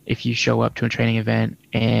 But if you show up to a training event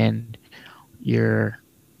and you're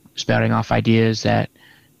spouting off ideas that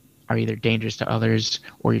are either dangerous to others,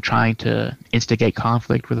 or you're trying to instigate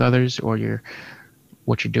conflict with others, or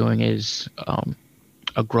what you're doing is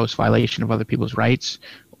a gross violation of other people's rights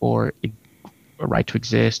or a right to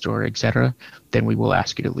exist, or etc., then we will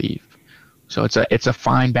ask you to leave. So it's a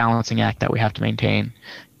fine balancing act that we have to maintain,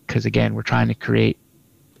 because again, we're trying to create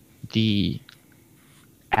the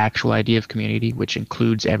actual idea of community, which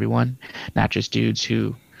includes everyone, not just dudes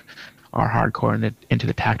who are hardcore into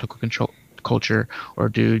the tactical control culture, or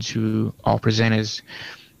dudes who all present as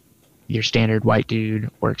your standard white dude,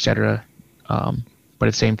 or etc. But at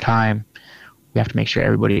the same time, we have to make sure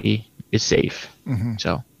everybody is safe. Mm-hmm.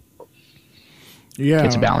 So yeah,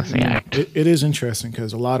 it's a balancing act. It is interesting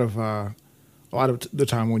because a lot of the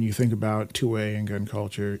time when you think about 2A and gun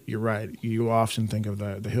culture, you're right. You often think of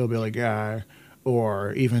the hillbilly guy,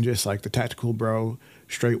 or even just like the tactical bro,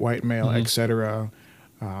 straight white male, etc.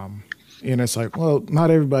 And it's like, well, not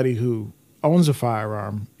everybody who owns a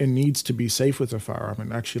firearm and needs to be safe with a firearm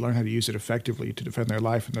and actually learn how to use it effectively to defend their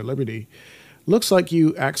life and their liberty looks like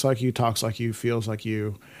you, acts like you, talks like you, feels like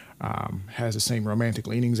you, has the same romantic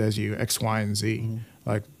leanings as you, X, Y, and Z.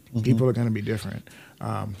 Like, people are going to be different.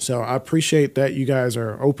 So I appreciate that you guys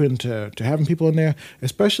are open to having people in there,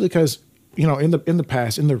 especially because, you know, in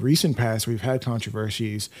the recent past, we've had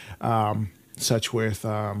controversies, such with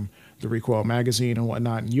the Recoil magazine and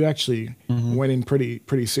whatnot. And you actually went in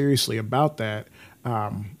pretty seriously about that,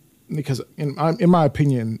 because in my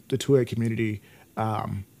opinion, the 2A community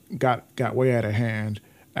got way out of hand,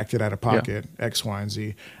 acted out of pocket, X, Y, and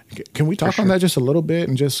Z. Can we talk on that just a little bit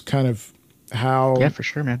and just kind of how? Yeah, for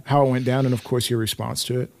sure, man. How it went down, and of course your response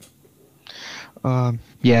to it.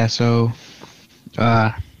 So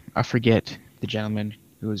I forget the gentleman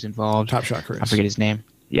who was involved. Top Shot Chris. I forget his name.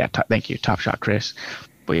 Yeah, thank you, Top Shot Chris.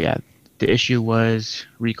 But yeah, the issue was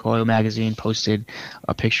Recoil magazine posted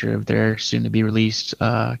a picture of their soon-to-be released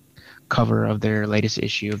cover of their latest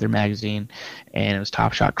issue of their magazine, and it was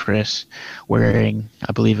Top Shot Chris wearing,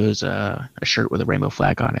 I believe it was a shirt with a rainbow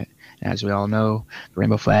flag on it. And as we all know, the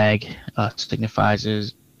rainbow flag signifies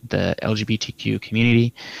the LGBTQ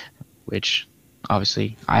community, which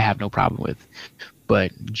obviously I have no problem with.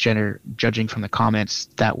 But judging from the comments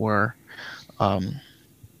that were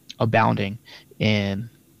abounding in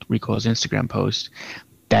Rico's Instagram post,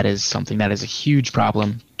 that is something that is a huge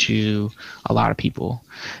problem to a lot of people.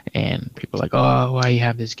 And people are like, oh, why you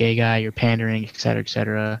have this gay guy? You're pandering, et cetera, et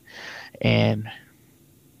cetera. And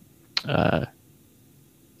I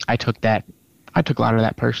took a lot of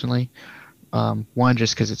that personally. One,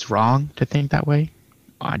 just because it's wrong to think that way,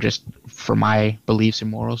 just for my beliefs and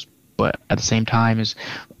morals. But at the same time, is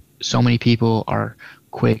so many people are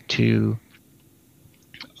quick to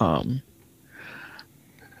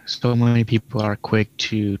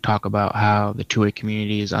talk about how the 2A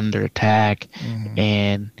community is under attack,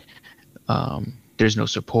 and there's no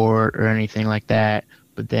support or anything like that.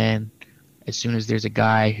 But then as soon as there's a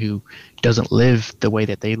guy who doesn't live the way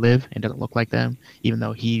that they live and doesn't look like them, even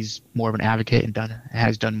though he's more of an advocate and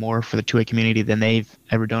has done more for the 2A community than they've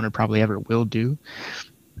ever done or probably ever will do,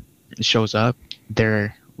 shows up,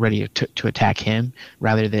 they're ready to attack him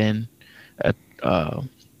rather than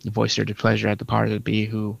voice their displeasure at the powers that be,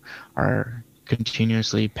 who are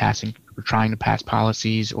continuously passing or trying to pass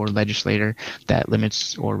policies or legislator that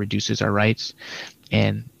limits or reduces our rights.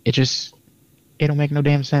 And it don't make no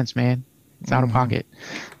damn sense, man. It's out of pocket.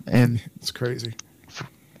 And it's crazy.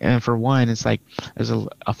 And for one, it's like, there's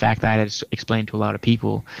a fact that I had explained to a lot of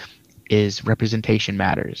people is representation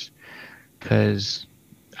matters. Because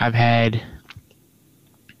I've had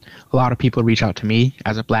a lot of people reach out to me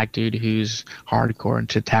as a black dude who's hardcore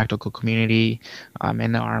into tactical community. I'm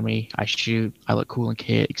in the Army. I shoot. I look cool in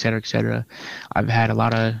kit, et cetera, et cetera. I've had a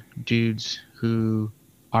lot of dudes who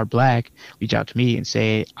are black reach out to me and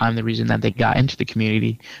say I'm the reason that they got into the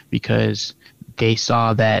community because they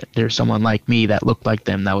saw that there's someone like me that looked like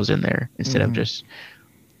them that was in there instead of just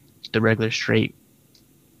the regular straight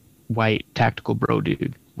white tactical bro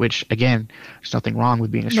dude. Which, again, there's nothing wrong with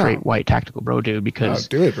being a straight white tactical bro dude because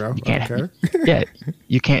do it, bro. You can't, okay.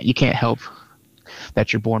 you can't help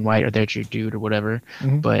that you're born white or that you're a dude or whatever.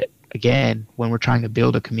 But again, when we're trying to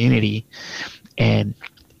build a community and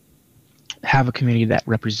have a community that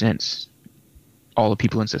represents all the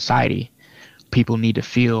people in society, people need to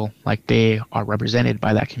feel like they are represented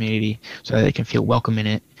by that community so that they can feel welcome in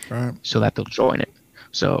it, right, so that they'll join it.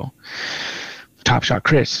 So, Top Shot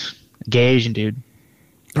Chris, gay Asian dude,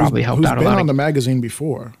 probably helped out a lot. Who's been on the magazine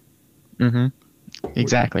before.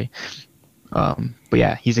 Exactly. But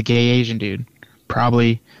yeah, he's a gay Asian dude.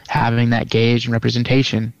 Probably having that gay Asian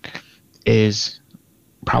representation is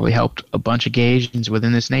probably helped a bunch of gay Asians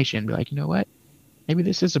within this nation be like, you know what? Maybe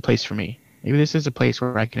this is a place for me. Maybe this is a place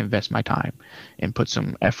where I can invest my time and put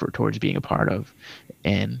some effort towards being a part of,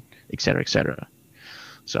 and et cetera, et cetera.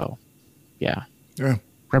 So, yeah.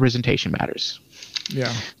 Representation matters.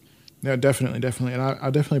 Yeah, definitely. And I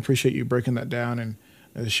definitely appreciate you breaking that down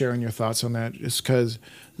and sharing your thoughts on that, just because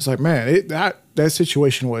it's like, man, that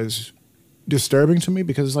situation was disturbing to me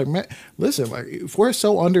because it's like, man, listen, like, if we're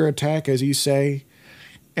so under attack, as you say,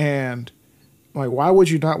 and like, why would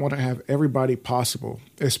you not want to have everybody possible,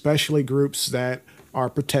 especially groups that are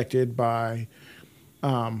protected by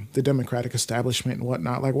the Democratic establishment and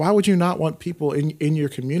whatnot? Like, why would you not want people in your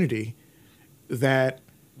community that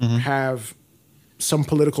have some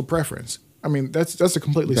political preference? I mean, that's a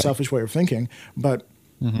completely selfish way of thinking, but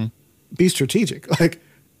be strategic. Like,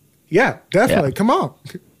 yeah, definitely. Yeah. Come on,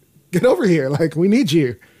 get over here. Like, we need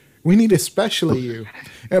you. We need especially you.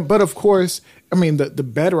 But of course, I mean, the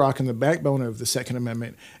bedrock and the backbone of the Second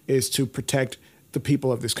Amendment is to protect the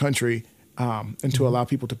people of this country and to allow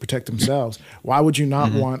people to protect themselves. Why would you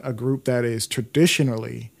not want a group that is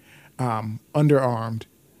traditionally underarmed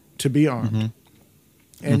to be armed?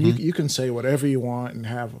 And you can say whatever you want and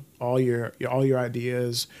have all your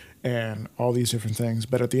ideas and all these different things,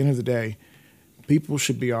 but at the end of the day, people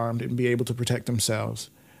should be armed and be able to protect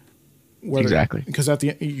themselves. Exactly. Because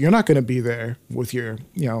you're not going to be there with your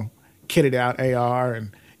kitted out AR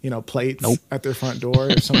and plates at their front door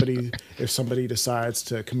if somebody decides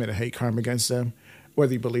to commit a hate crime against them,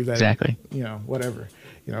 whether you believe that whatever.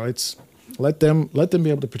 It's let them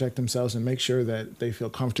be able to protect themselves and make sure that they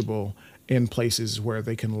feel comfortable in places where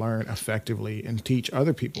they can learn effectively and teach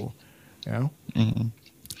other people. Yeah,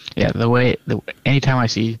 anytime I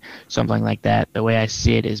see something like that, the way I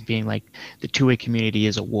see it is being like the 2A community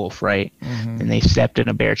is a wolf, right? And they stepped in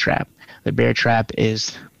a bear trap. The bear trap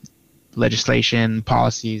is legislation,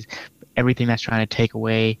 policies, everything that's trying to take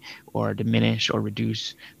away or diminish or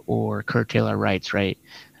reduce or curtail our rights, right?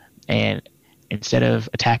 And instead of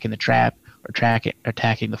attacking the trap or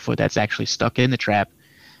attacking the foot that's actually stuck in the trap,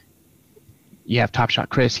 you have Top Shot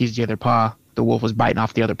Chris. He's the other paw. The wolf was biting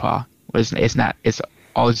off the other paw. It's not. It's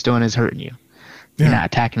all it's doing is hurting you. You're not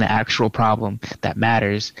attacking the actual problem that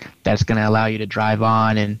matters. That's going to allow you to drive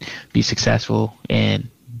on and be successful and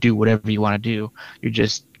do whatever you want to do. You're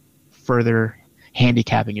just further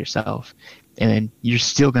handicapping yourself, and then you're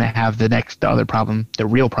still going to have the other problem, the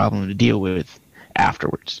real problem to deal with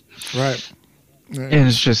afterwards. Right. Yeah, and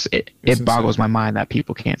it's just it boggles my mind that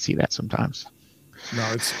people can't see that sometimes.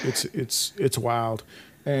 No, it's wild.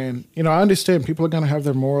 And I understand people are going to have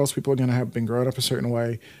their morals, people are going to have been grown up a certain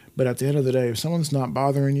way, but at the end of the day, if someone's not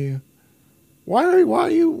bothering you, why are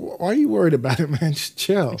you worried about it, man? Just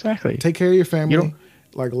chill. Exactly. Take care of your family,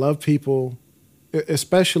 love people.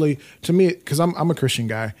 Especially to me, because I'm a Christian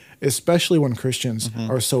guy, especially when Christians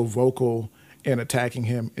are so vocal in attacking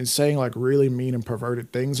him and saying like really mean and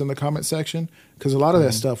perverted things in the comment section, because a lot of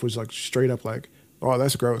that stuff was like straight up like, oh,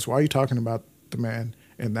 that's gross. Why are you talking about the man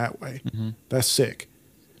in that way? That's sick.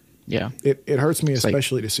 Yeah. It hurts me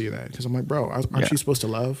especially to see that, because I'm like, bro, aren't you supposed to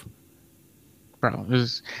love? Bro,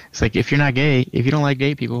 it's like, if you're not gay, if you don't like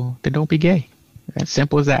gay people, then don't be gay. As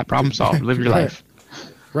simple as that. Problem solved. Live your life.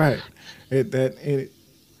 Right.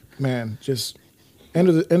 Man, just end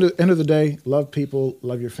of the day, love people,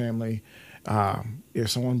 love your family. If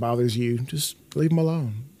someone bothers you, just leave them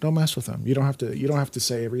alone. Don't mess with them. You don't have to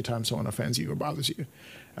say every time someone offends you or bothers you.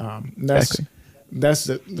 That's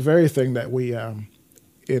the very thing that we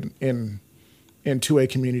into a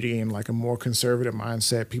community in like a more conservative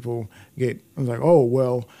mindset, people get like, oh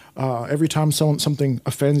well, every time something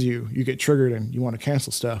offends you, you get triggered and you want to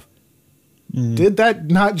cancel stuff. Did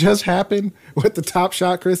that not just happen with the Top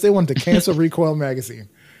Shot Chris? They wanted to cancel Recoil magazine.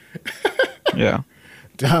 Yeah.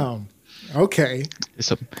 Dumb. Okay. It's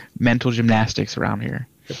some mental gymnastics around here.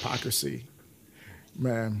 Hypocrisy.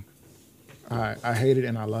 Man, I hate it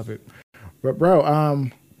and I love it. But bro,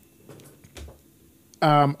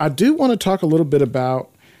 I do want to talk a little bit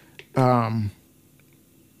about something.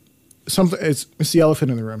 It's the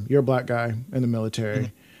elephant in the room. You're a black guy in the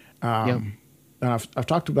military. And I've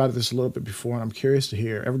talked about this a little bit before, and I'm curious to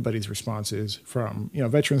hear everybody's responses from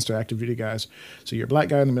veterans to active duty guys. So you're a black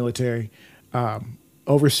guy in the military,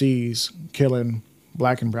 overseas, killing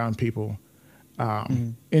black and brown people,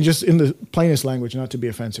 and just in the plainest language, not to be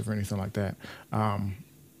offensive or anything like that.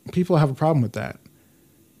 People have a problem with that.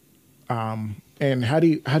 And how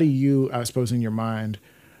do you, I suppose, in your mind,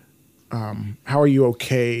 how are you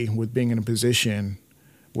okay with being in a position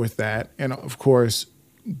with that? And of course,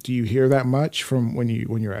 do you hear that much from when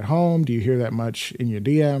you're at home? Do you hear that much in your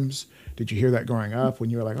DMs? Did you hear that growing up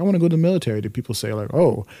when you were like, I want to go to the military? Did people say like,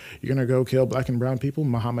 oh, you're going to go kill black and brown people?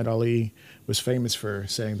 Muhammad Ali was famous for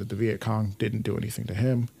saying that the Viet Cong didn't do anything to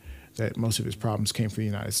him, that most of his problems came from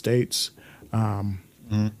the United States.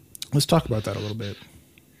 Let's talk about that a little bit.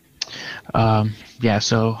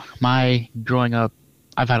 So my growing up,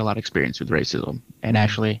 I've had a lot of experience with racism, and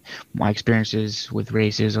actually my experiences with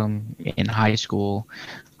racism in high school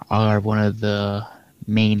are one of the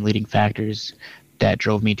main leading factors that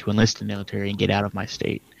drove me to enlist in the military and get out of my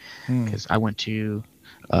state. Because I went to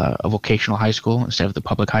a vocational high school instead of the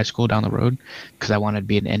public high school down the road, because I wanted to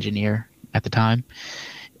be an engineer at the time.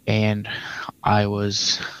 And I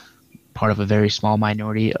was part of a very small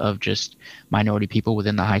minority of just minority people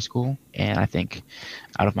within the high school. And I think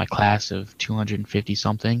out of my class of 250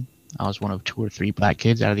 something, I was one of 2 or 3 black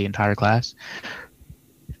kids out of the entire class.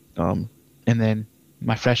 And then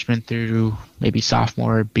my freshman through maybe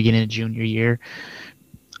sophomore, beginning of junior year,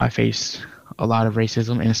 I faced a lot of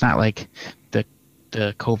racism. And it's not like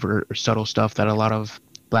the covert or subtle stuff that a lot of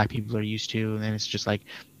black people are used to. And then it's just like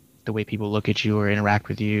the way people look at you or interact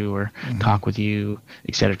with you or talk with you,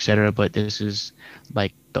 et cetera, et cetera. But this is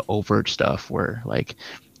like the overt stuff where like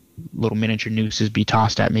little miniature nooses be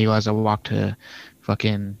tossed at me as I walk to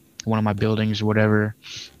fucking one of my buildings or whatever,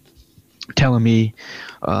 telling me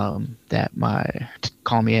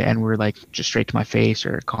calling me an N-word, like just straight to my face,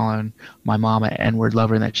 or calling my mom an N-word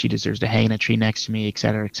lover and that she deserves to hang in a tree next to me, et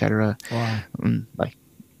cetera, et cetera. Wow. Like,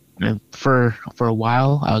 for a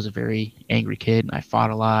while, I was a very angry kid, and I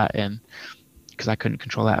fought a lot, and because I couldn't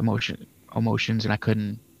control that emotions, and I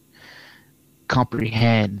couldn't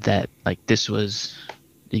comprehend that like this was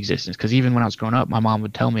the existence. Because even when I was growing up, my mom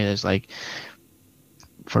would tell me this, like,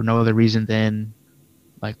 for no other reason than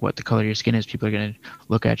like what the color of your skin is, people are going to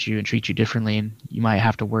look at you and treat you differently, and you might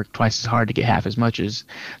have to work twice as hard to get half as much as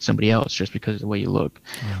somebody else just because of the way you look.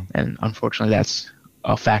 And unfortunately, that's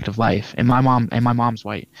a fact of life. And my mom's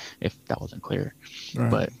white, if that wasn't clear.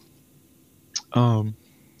 Right. Um,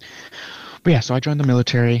 but yeah, so I joined the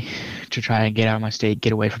military to try and get out of my state,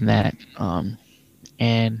 get away from that.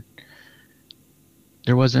 And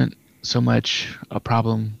there wasn't so much a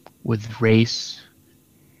problem with race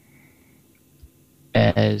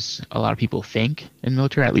as a lot of people think in the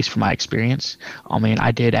military, at least from my experience. I mean,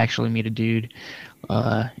 I did actually meet a dude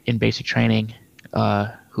in basic training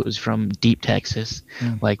who was from Deep Texas,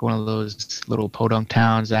 like one of those little podunk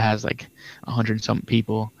towns that has like 100 something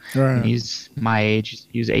people. Right. And he's my age.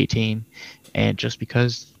 He was 18. And just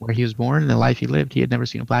because where he was born and the life he lived, he had never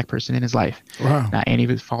seen a black person in his life. Wow. Not any of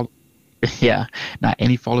his fault. Yeah, not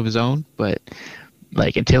any fault of his own, but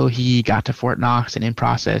like until he got to Fort Knox and in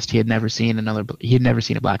process, he had never seen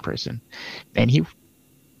a black person. And he,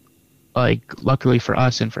 like, luckily for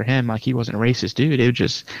us and for him, like, he wasn't a racist dude. It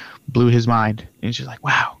just blew his mind. And he's just like,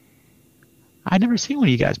 wow, I'd never seen one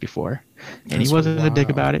of you guys before. And That's he wasn't wild. a dick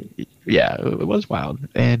about it. Yeah, it was wild.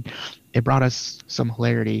 And it brought us some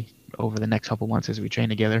hilarity over the next couple months as we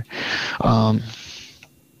trained together. But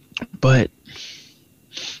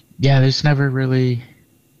yeah, there's never really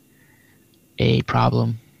a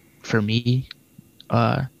problem for me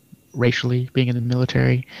racially being in the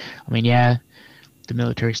military. I mean, yeah, the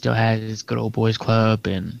military still has good old boys club,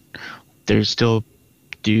 and there's still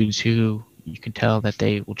dudes who you can tell that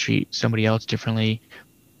they will treat somebody else differently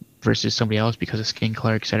versus somebody else because of skin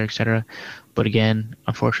color, et cetera, et cetera. But again,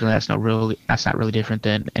 unfortunately, that's not really different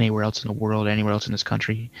than anywhere else in the world, anywhere else in this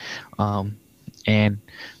country. And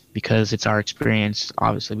because it's our experience,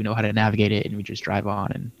 obviously we know how to navigate it, and we just drive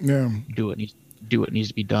on and do what needs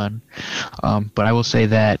to be done. But I will say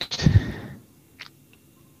that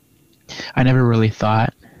I never really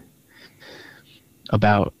thought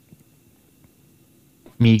about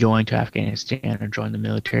me going to Afghanistan or join the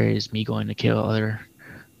military as me going to kill other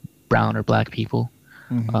brown or black people.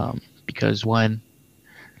 Because one,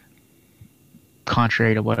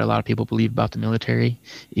 contrary to what a lot of people believe about the military,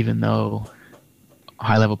 even though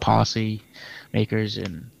high-level policy makers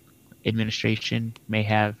and administration may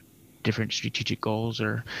have different strategic goals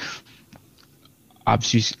or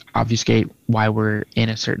obfuscate why we're in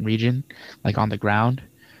a certain region, like on the ground,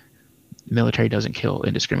 the military doesn't kill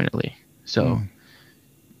indiscriminately. So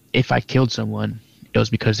if I killed someone, it was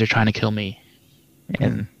because they're trying to kill me.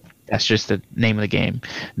 And that's just the name of the game.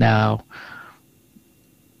 Now,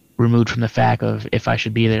 removed from the fact of if I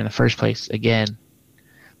should be there in the first place, again,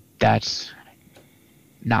 that's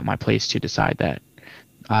not my place to decide that.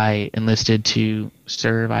 I enlisted to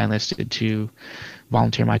serve. I enlisted to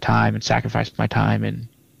volunteer my time and sacrifice my time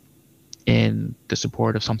in the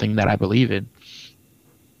support of something that I believe in.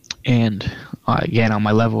 And again, on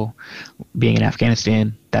my level, being in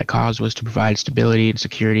Afghanistan, that cause was to provide stability and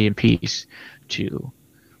security and peace to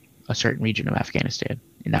a certain region of Afghanistan.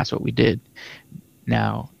 And that's what we did.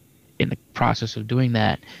 Now, in the process of doing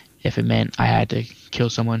that, if it meant I had to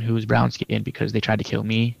kill someone who was brown skinned because they tried to kill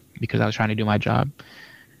me because I was trying to do my job,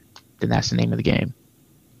 then that's the name of the game.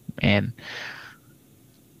 And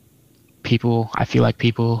I feel like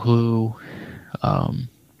people who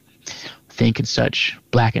think in such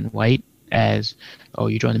black and white as, oh,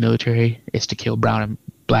 you join the military, it's to kill brown and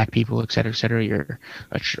black people, et cetera, you're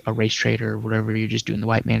a race traitor or whatever, you're just doing the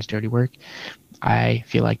white man's dirty work. I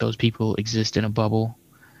feel like those people exist in a bubble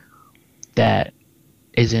that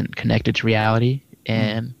isn't connected to reality,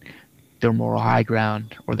 and their moral high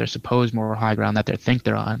ground, or their supposed moral high ground that they think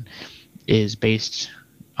they're on, is based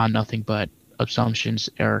on nothing but assumptions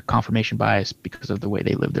or confirmation bias because of the way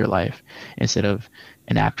they live their life, instead of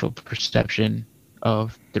an actual perception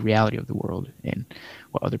of the reality of the world and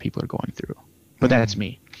what other people are going through. But that's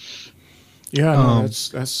me. Yeah, no,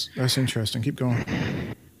 that's interesting. Keep going.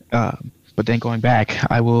 But then going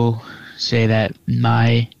back, I will say that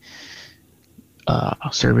my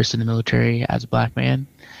service in the military as a black man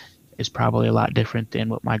is probably a lot different than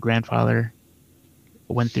what my grandfather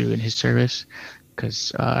went through in his service,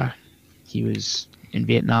 because he was in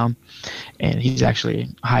Vietnam, and he's actually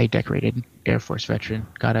a high decorated Air Force veteran,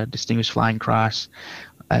 got a Distinguished Flying Cross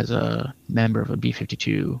as a member of a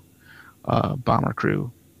B-52 bomber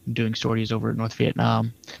crew doing sorties over North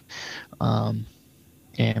Vietnam. And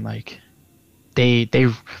like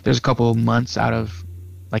there's a couple months out of,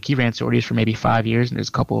 like, he ran sorties for maybe 5 years, and there's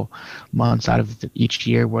a couple months out of each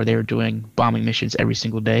year where they were doing bombing missions every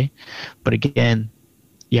single day. But again,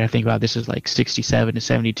 you gotta think about, this is like 67 to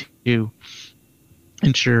 72.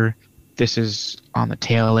 And sure, this is on the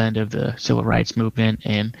tail end of the civil rights movement,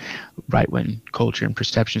 and right when culture and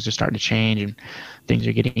perceptions are starting to change and things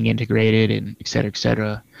are getting integrated and et cetera, et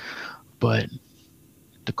cetera. But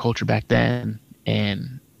the culture back then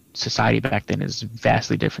and society back then is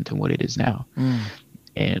vastly different than what it is now.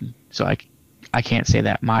 And so I can't say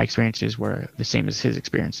that my experiences were the same as his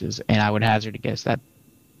experiences, and I would hazard a guess that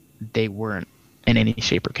they weren't in any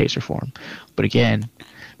shape or case or form. But again,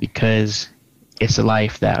 because it's a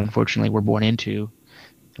life that unfortunately we're born into,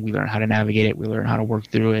 we learn how to navigate it, we learn how to work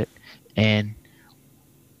through it, and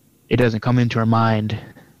it doesn't come into our mind,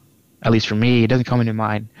 at least for me, it doesn't come into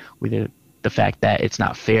mind with the fact that it's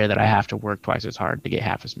not fair that I have to work twice as hard to get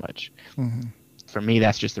half as much. For me,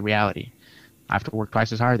 that's just the reality. I have to work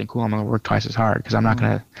twice as hard, then cool, I'm going to work twice as hard, because I'm not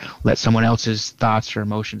going to let someone else's thoughts or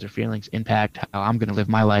emotions or feelings impact how I'm going to live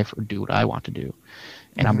my life or do what I want to do.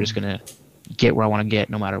 And I'm just going to get where I want to get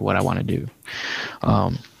no matter what I want to do.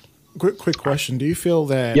 Quick question. Do you feel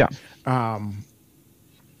that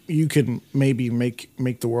you can maybe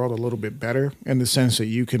make the world a little bit better in the sense that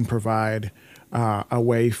you can provide a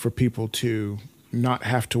way for people to not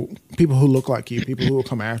have to, people who look like you, people who will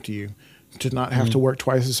come after you, to not have to work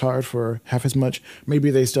twice as hard for half as much?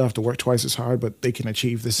 Maybe they still have to work twice as hard, but they can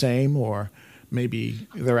achieve the same, or maybe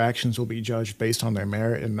their actions will be judged based on their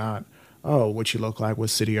merit and not, oh, what you look like, what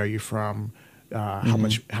city are you from, how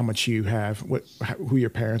much you have, who your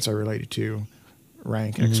parents are related to,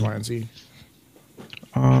 rank, X, Y, and Z.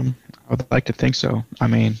 I would like to think so. I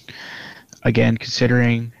mean, again,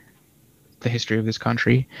 considering the history of this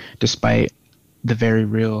country, despite the very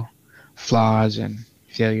real flaws and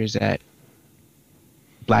failures that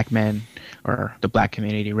black men, or the black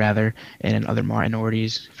community rather, and other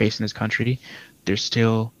minorities face in this country, there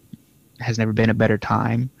still has never been a better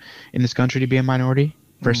time in this country to be a minority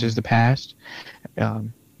versus the past.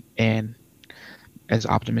 And as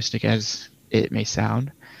optimistic as it may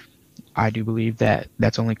sound, I do believe that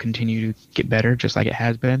that's only continued to get better, just like it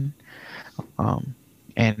has been.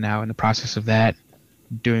 And now in the process of that,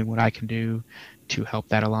 doing what I can do to help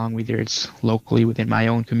that along, whether it's locally within my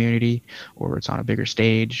own community or it's on a bigger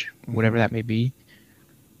stage, whatever that may be.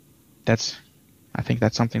 I think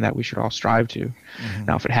that's something that we should all strive to.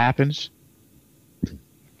 Now, if it happens,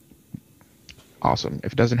 awesome.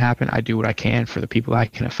 If it doesn't happen, I do what I can for the people I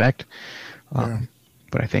can affect.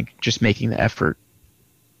 But I think just making the effort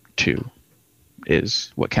to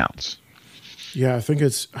is what counts. Yeah, I think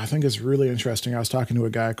it's really interesting. I was talking to a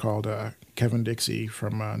guy called Kevin Dixie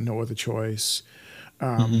from No Other Choice,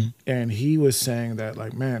 and he was saying that,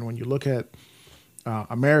 like, man, when you look at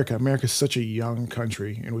America's such a young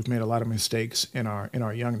country, and we've made a lot of mistakes in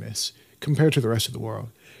our youngness compared to the rest of the world,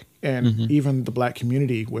 and even the black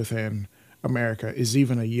community within America is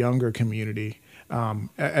even a younger community,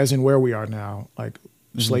 as in where we are now, like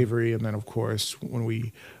slavery, and then of course when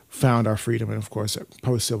we found our freedom, and of course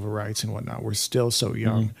post-civil rights and whatnot, we're still so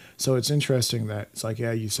young. So it's interesting that it's like,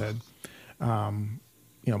 yeah, you said,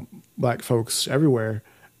 black folks everywhere,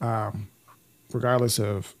 regardless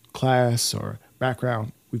of class or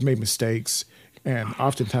background, we've made mistakes. And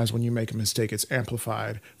oftentimes when you make a mistake, it's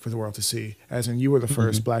amplified for the world to see. As in, you were the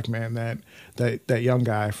first black man that young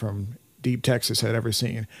guy from deep Texas had ever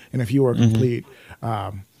seen. And if you were a complete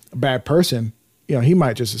bad person, he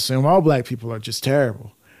might just assume all black people are just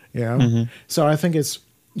terrible. So I think it's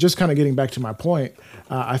just kind of getting back to my point.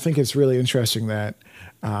 I think it's really interesting that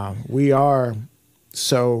we are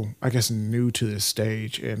so, I guess, new to this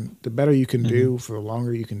stage, and the better you can do for the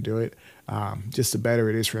longer you can do it, just the better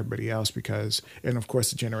it is for everybody else, and of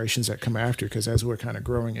course the generations that come after, because as we're kind of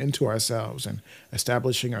growing into ourselves and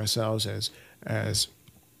establishing ourselves as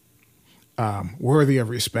worthy of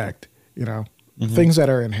respect, things that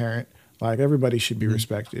are inherent, like everybody should be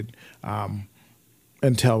respected,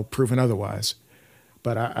 until proven otherwise.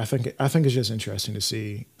 But I think it's just interesting to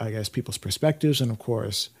see, I guess, people's perspectives, and of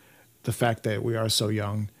course, the fact that we are so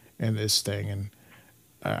young in this thing, and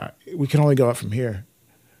we can only go up from here.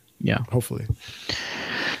 Yeah, hopefully.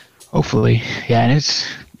 Yeah,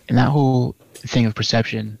 and that whole thing of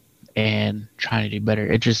perception and trying to do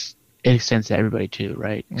better, it extends to everybody too,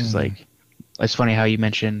 right? Because like, it's funny how you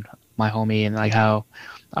mentioned my homie and like how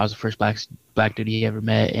I was the first black dude he ever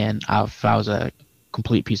met, and if I was a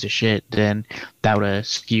complete piece of shit, then that would have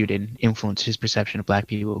skewed and influenced his perception of black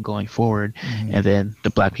people going forward. And then the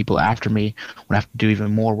black people after me would have to do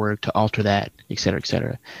even more work to alter that, et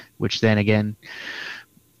cetera, which then again,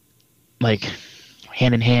 like,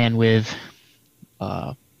 hand in hand with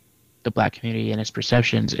the black community and its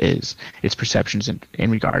perceptions is its perceptions in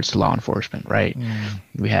regards to law enforcement, right?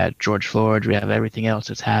 We had George Floyd, we have everything else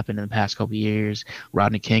that's happened in the past couple of years,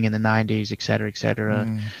 Rodney King in the 90s, et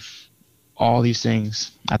cetera. All these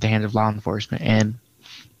things at the hands of law enforcement. And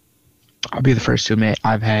I'll be the first to admit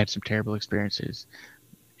I've had some terrible experiences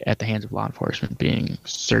at the hands of law enforcement, being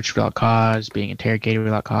searched without cause, being interrogated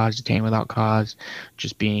without cause, detained without cause,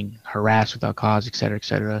 just being harassed without cause, et cetera, et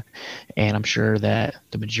cetera. And I'm sure that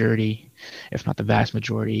the majority, if not the vast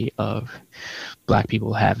majority of black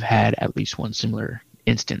people have had at least one similar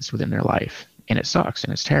instance within their life. And it sucks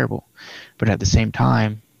and it's terrible. But at the same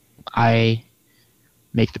time, I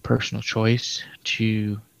make the personal choice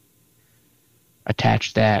to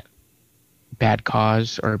attach that bad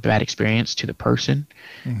cause or bad experience to the person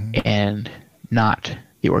and not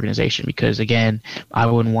the organization. Because again, I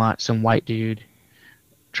wouldn't want some white dude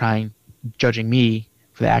judging me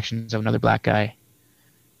for the actions of another black guy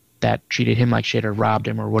that treated him like shit or robbed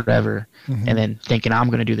him or whatever, and then thinking I'm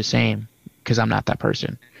going to do the same because I'm not that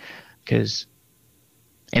person.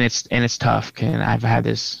 And it's tough. And I've had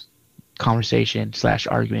this conversation /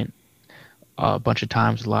 argument a bunch of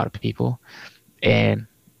times with a lot of people. And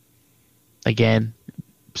again,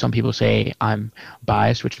 some people say I'm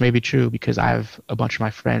biased, which may be true because I have a bunch of my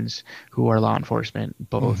friends who are law enforcement,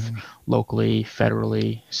 both locally,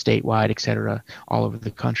 federally, statewide, etc., all over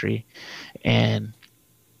the country. And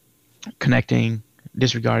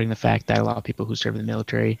disregarding the fact that a lot of people who serve in the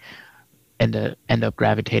military end up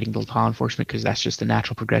gravitating to law enforcement because that's just the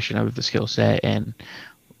natural progression of the skill set and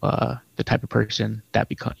the type of person that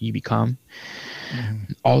you become.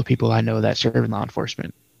 All the people I know that serve in law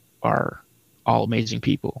enforcement are all amazing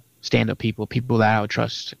people, stand-up people that I would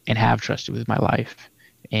trust and have trusted with my life,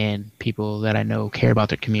 and people that I know care about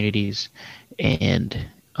their communities and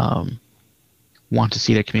want to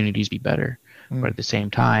see their communities be better. But at the same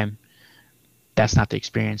time, that's not the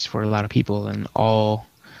experience for a lot of people, and all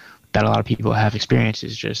that a lot of people have experienced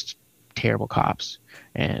is just terrible cops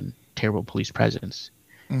and terrible police presence.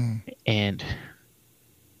 And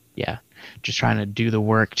yeah, just trying to do the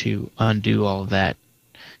work to undo all of that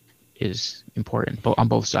is important on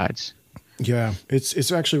both sides. Yeah, it's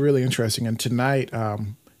actually really interesting. And tonight,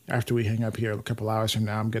 after we hang up here a couple hours from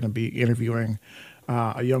now, I'm going to be interviewing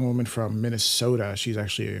a young woman from Minnesota. She's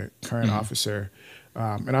actually a current officer.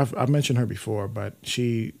 And I've mentioned her before, but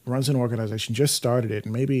she runs an organization, just started it,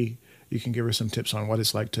 and maybe you can give her some tips on what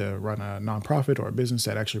it's like to run a nonprofit or a business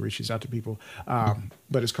that actually reaches out to people.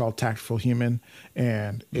 But it's called Tactful Human,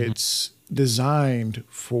 and it's designed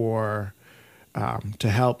for to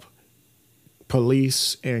help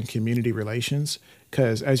police and community relations,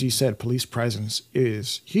 because as you said, police presence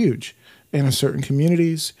is huge in certain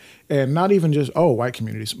communities, and not even just white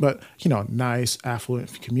communities, but nice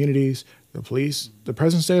affluent communities. The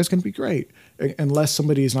presence there is going to be great, unless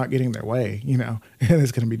somebody is not getting their way, and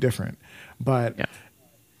it's going to be different. But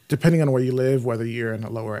depending on where you live, whether you're in a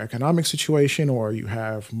lower economic situation or you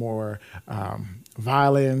have more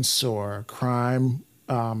violence or crime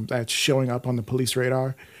that's showing up on the police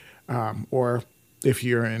radar, or if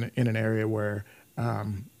you're in an area where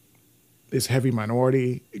it's heavy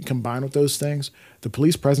minority combined with those things, the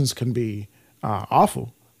police presence can be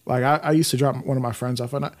awful. Like I used to drop one of my friends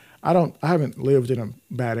off, and I haven't lived in a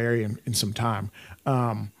bad area in some time.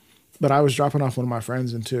 But I was dropping off one of my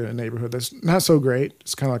friends into a neighborhood that's not so great.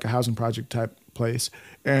 It's kind of like a housing project type place.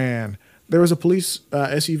 And there was a police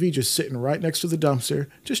SUV just sitting right next to the dumpster,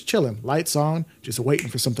 just chilling, lights on, just waiting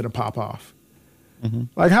for something to pop off.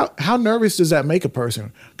 Like how nervous does that make a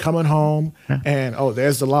person coming home and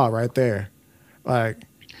there's the law right there, like,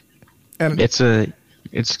 and it's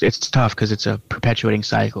tough because it's a perpetuating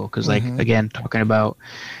cycle. Because again, talking about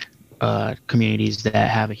communities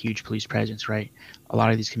that have a huge police presence, right? A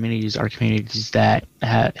lot of these communities are communities that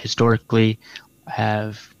historically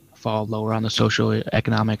have fallen lower on the social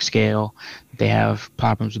economic scale. They have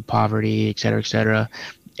problems with poverty, et cetera,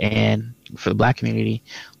 and for the black community,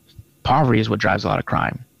 poverty is what drives a lot of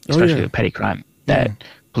crime, especially the petty crime that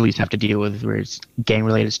police have to deal with, where it's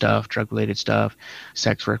gang-related stuff, drug-related stuff,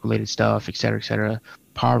 sex work-related stuff, et cetera.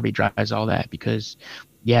 Poverty drives all that because,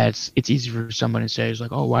 it's easy for someone to say, it's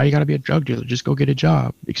like, why you got to be a drug dealer? Just go get a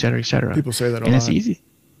job, et cetera. People say that a lot. And it's easy.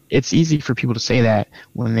 It's easy for people to say that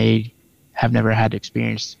when they have never had to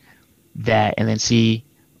experience that, and then see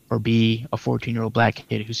or be a 14-year-old black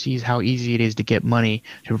kid who sees how easy it is to get money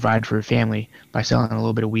to provide for a family by selling a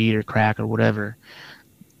little bit of weed or crack or whatever,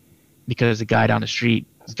 because the guy down the street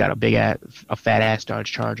has got a fat ass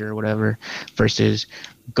Dodge Charger or whatever, versus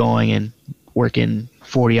going and working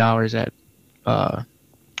 40 hours at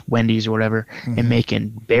Wendy's or whatever and making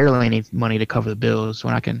barely any money to cover the bills,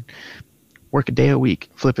 when I can work a day a week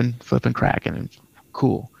flipping crack, and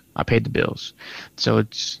cool, I paid the bills. So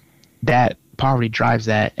it's that poverty drives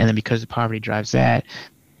that, and then because the poverty drives that,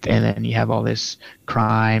 and then you have all this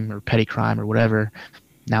crime or petty crime or whatever,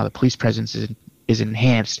 now the police presence is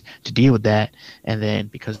enhanced to deal with that, and then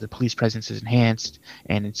because the police presence is enhanced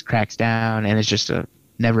and it cracks down, and it's just a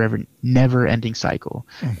never ending cycle.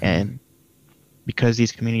 And because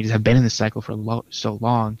these communities have been in this cycle for so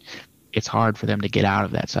long, it's hard for them to get out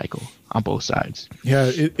of that cycle on both sides. Yeah,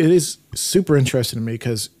 it is super interesting to me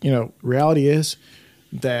because, reality is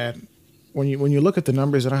that when you look at the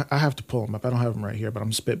numbers, and I have to pull them up. I don't have them right here, but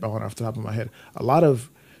I'm spitballing off the top of my head. A lot of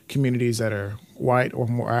communities that are white or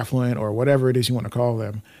more affluent or whatever it is you want to call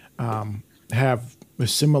them have a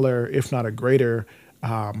similar, if not a greater,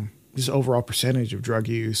 just overall percentage of drug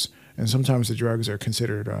use. And sometimes the drugs are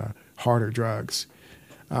considered harder drugs.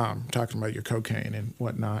 Talking about your cocaine and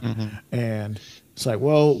whatnot. And it's like,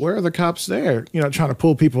 well, where are the cops there? Trying to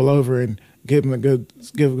pull people over and give them a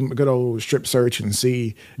good old strip search and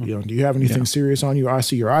see, do you have anything serious on you? I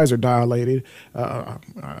see your eyes are dilated.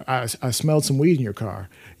 I smelled some weed in your car.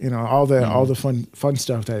 All the fun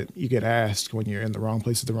stuff that you get asked when you're in the wrong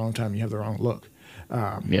place at the wrong time. You have the wrong look.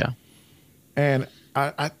 And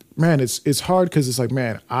man, it's hard because it's like,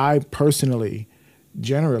 man, I personally,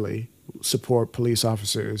 generally support police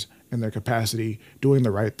officers in their capacity, doing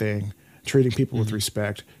the right thing, treating people with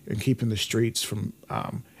respect, and keeping the streets from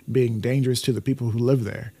being dangerous to the people who live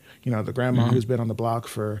there. The grandma who's been on the block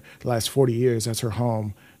for the last 40 years, that's her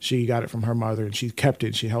home. She got it from her mother, and she kept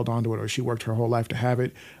it. She held on to it, or she worked her whole life to have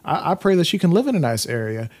it. I pray that she can live in a nice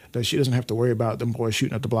area, that she doesn't have to worry about them boys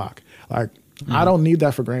shooting at the block. Like, I don't need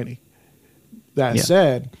that for Granny. That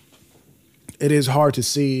said, it is hard to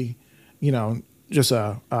see,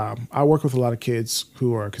 I work with a lot of kids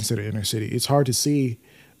who are considered inner city. It's hard to see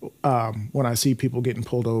when I see people getting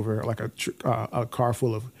pulled over, like a car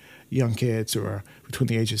full of young kids who are between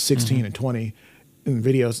the ages 16 and 20 in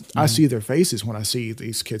videos. I see their faces when I see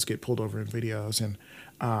these kids get pulled over in videos, and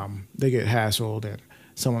they get hassled, and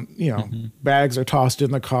someone, bags are tossed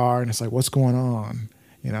in the car, and it's like, what's going on?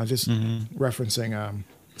 Just referencing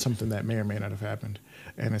something that may or may not have happened.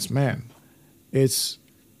 And it's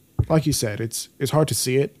like you said, it's hard to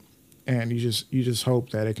see it, and you just hope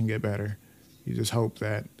that it can get better. You just hope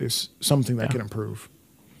that there's something that can improve.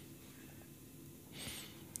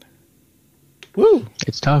 Woo!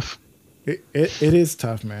 It's tough. It is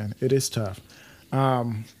tough, man. It is tough.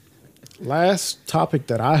 Last topic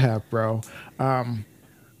that I have, bro. How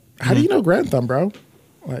do you know Grand Thumb, bro?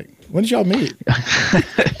 Like, when did y'all meet?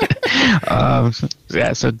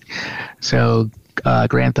 So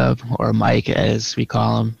Grand Thumb, or Mike as we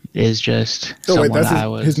call him, is just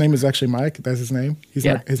someone his name is actually Mike? That's his name? His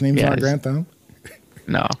name's not Grand Thumb?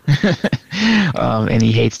 No. And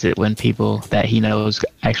he hates it when people that he knows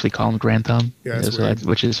actually call him Grand Thumb,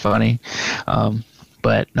 which is funny.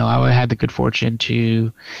 But no, I had the good fortune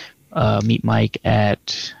to meet Mike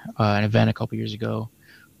at an event a couple years ago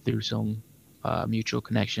through some mutual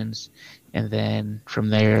connections. And then from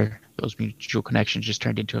there, those mutual connections just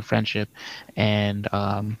turned into a friendship. And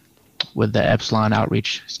with the Epsilon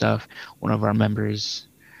outreach stuff, one of our members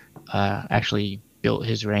actually built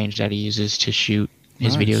his range that he uses to shoot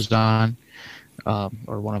his videos on,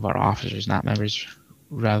 or one of our officers, not members,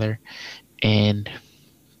 rather. And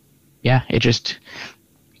yeah, it just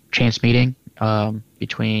chance meeting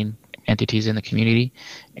between entities in the community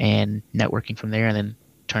and networking from there, and then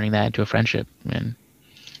turning that into a friendship. And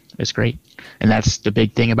it's great. And that's the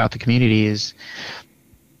big thing about the community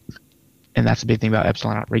and that's the big thing about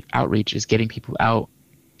Epsilon outreach is getting people out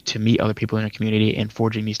to meet other people in the community and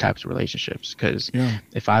forging these types of relationships. Because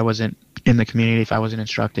if I wasn't in the community, if I wasn't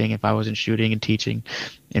instructing, if I wasn't shooting and teaching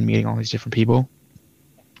and meeting all these different people,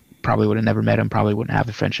 probably would have never met them, probably wouldn't have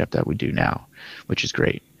the friendship that we do now, which is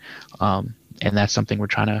great. And that's something we're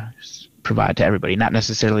trying to provide to everybody, not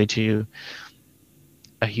necessarily to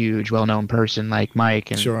a huge well-known person like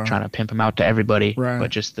Mike and trying to pimp him out to everybody, but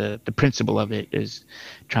just the principle of it is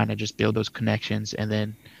trying to just build those connections, and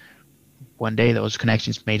then one day those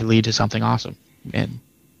connections may lead to something awesome, and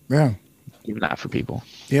even that for people.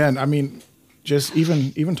 Yeah, and I mean, just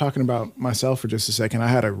even talking about myself for just a second, I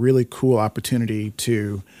had a really cool opportunity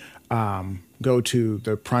to go to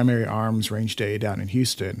the Primary Arms Range Day down in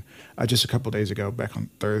Houston just a couple days ago, back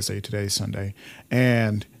on Thursday. Today's Sunday,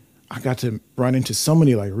 and I got to run into so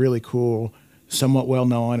many like really cool, somewhat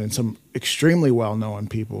well-known and some extremely well-known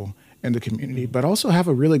people in the community, but also have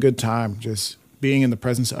a really good time just being in the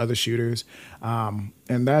presence of other shooters. And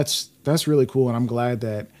that's really cool. And I'm glad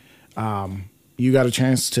that you got a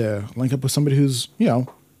chance to link up with somebody who's, kind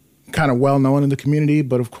of well-known in the community.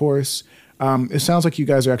 But of course, it sounds like you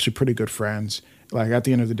guys are actually pretty good friends. Like at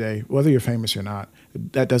the end of the day, whether you're famous or not,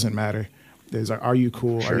 that doesn't matter. There's like, are you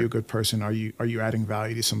cool? Sure. Are you a good person? Are you adding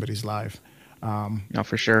value to somebody's life? No,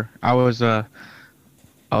 for sure. I was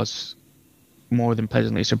more than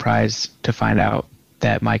pleasantly surprised to find out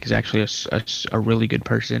that Mike is actually a really good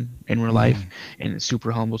person in real life, and super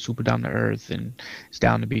humble, super down to earth, and is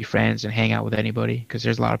down to be friends and hang out with anybody. Because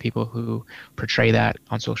there's a lot of people who portray that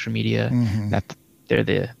on social media, that they're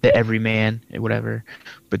the everyman and whatever,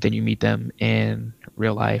 but then you meet them in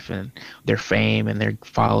real life, and their fame and their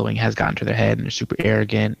following has gotten to their head, and they're super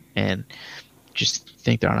arrogant and just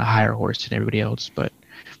think they're on a higher horse than everybody else. But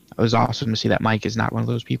it was awesome to see that Mike is not one of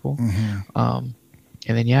those people. And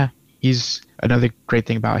then he's another great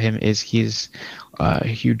thing about him is he's a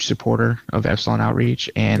huge supporter of Epsilon Outreach,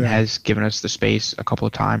 and has given us the space a couple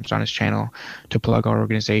of times on his channel to plug our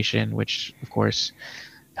organization, which of course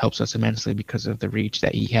helps us immensely because of the reach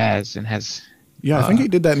that he has and has. Yeah, I think he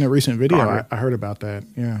did that in a recent video. I heard about that.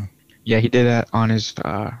 Yeah, he did that on his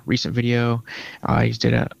recent video. He's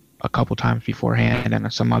did it a couple times beforehand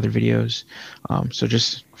and some other videos. So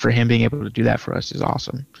just for him being able to do that for us is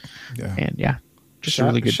awesome. And just a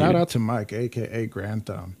really good shout dude. out to Mike, aka Grand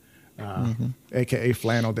Thumb, aka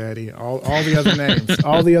Flannel Daddy, all the other names,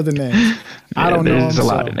 all the other names. I don't know. There's a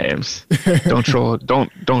lot of names. Don't troll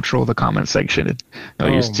the comment section.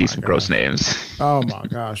 You see some gross names. Oh my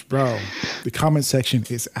gosh, bro. The comment section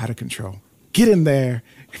is out of control. Get in there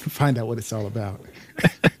and find out what it's all about.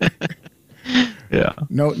 Yeah.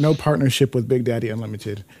 No partnership with Big Daddy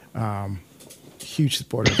Unlimited. Huge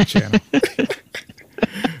supporter of the channel.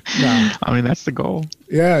 No. I mean, that's the goal.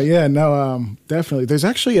 No, definitely. There's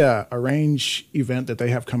actually a range event that they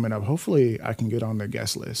have coming up. Hopefully I can get on their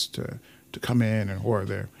guest list to come in, or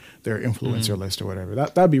their influencer list or whatever.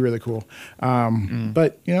 That'd be really cool.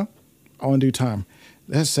 But all in due time.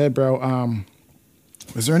 That said, bro,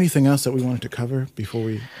 was there anything else that we wanted to cover before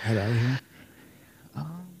we head out of here?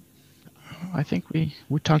 I think we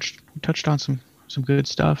touched on some good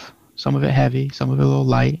stuff. Some of it heavy, some of it a little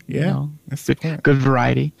light. Yeah, that's the point. Good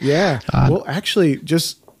variety. Yeah. Well, actually,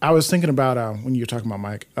 I was thinking about when you were talking about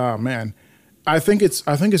Mike. Man, I think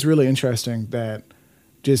it's really interesting that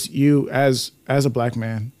just you as a black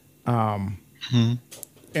man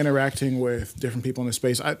interacting with different people in the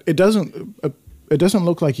space. It doesn't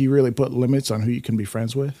look like you really put limits on who you can be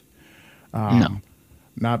friends with. No.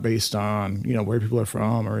 Not based on where people are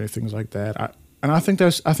from or anything like that. I think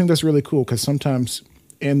that's really cool, because sometimes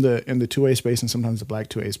in the 2A space and sometimes the black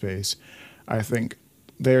 2A space, I think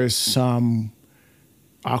there's some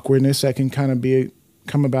awkwardness that can kind of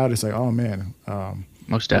come about. It's like, oh man,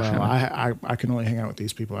 most definitely. Well, I can only hang out with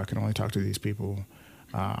these people. I can only talk to these people,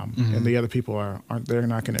 and the other people aren't. They're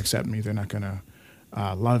not going to accept me. They're not going to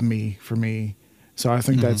love me for me. So I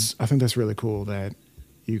think that's really cool that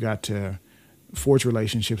you got to forge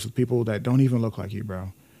relationships with people that don't even look like you,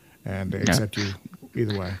 bro, and they accept you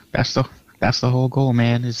either way. That's the whole goal,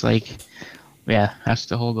 man. It's like, that's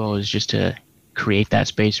the whole goal, is just to create that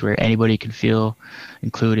space where anybody can feel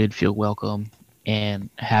included, feel welcome, and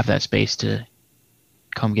have that space to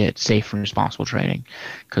come get safe and responsible training.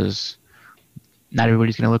 Because not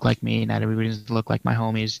everybody's going to look like me. Not everybody's going to look like my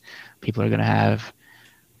homies. People are going to have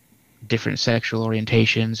different sexual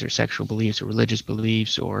orientations or sexual beliefs or religious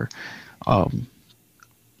beliefs or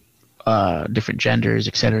different genders,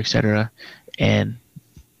 et cetera, and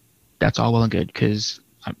that's all well and good, because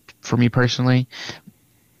for me personally,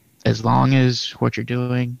 as long as what you're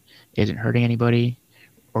doing isn't hurting anybody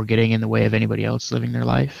or getting in the way of anybody else living their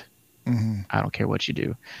life, I don't care what you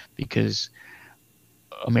do, because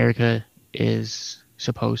America is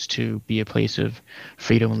supposed to be a place of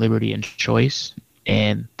freedom and liberty and choice,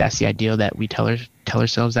 and that's the ideal that we tell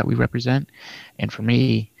ourselves that we represent. And for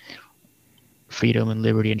me, freedom and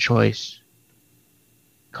liberty and choice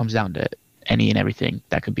comes down to any and everything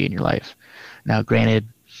that could be in your life. Now, granted,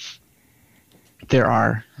 there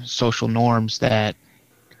are social norms that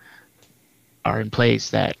are in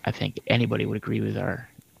place that I think anybody would agree with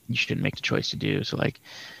you shouldn't make the choice to do. So, like,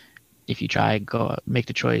 if you make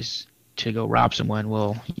the choice to go rob someone,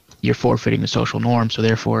 well, you're forfeiting the social norm. So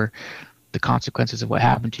therefore, the consequences of what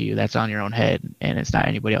happened to you, that's on your own head, and it's not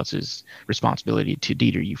anybody else's responsibility to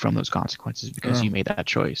deter you from those consequences because you made that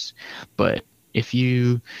choice. But if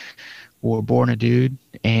you were born a dude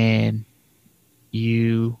and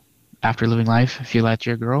you, after living life, feel like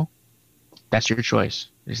you're a girl, that's your choice.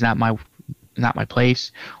 It's not my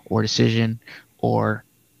place or decision or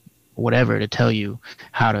whatever to tell you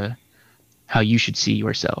how you should see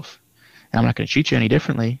yourself. And I'm not going to treat you any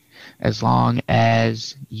differently as long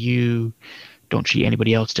as you don't treat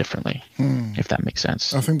anybody else differently, if that makes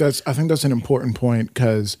sense. I think that's an important point,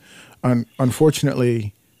 because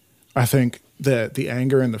unfortunately, I think that the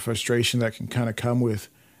anger and the frustration that can kind of come with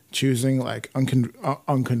choosing like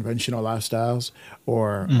unconventional lifestyles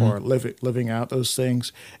or living out those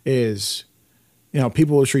things is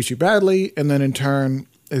people will treat you badly, and then in turn,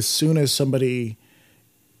 as soon as somebody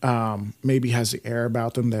maybe has the air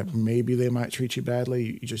about them that maybe they might treat you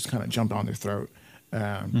badly, you just kind of jump on their throat,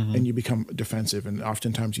 and you become defensive, and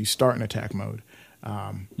oftentimes you start in attack mode.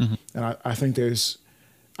 And I think there's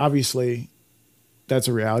obviously that's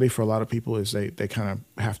a reality for a lot of people, is they kind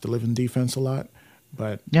of have to live in defense a lot.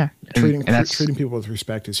 But treating people with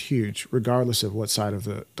respect is huge, regardless of what side of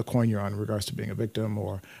the coin you're on in regards to being a victim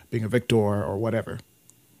or being a victor or whatever.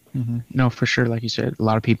 No, for sure. Like you said, a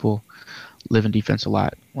lot of people live in defense a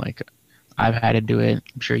lot. Like I've had to do it.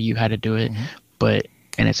 I'm sure you had to do it.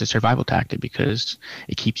 And it's a survival tactic because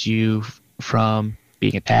it keeps you from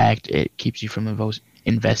being attacked. It keeps you from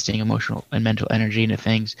investing emotional and mental energy into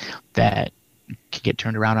things that can get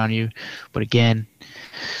turned around on you. But again,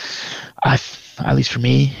 at least for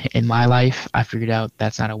me in my life, I figured out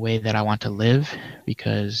that's not a way that I want to live,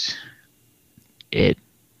 because it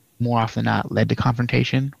more often than not led to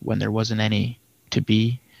confrontation when there wasn't any to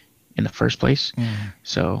be in the first place.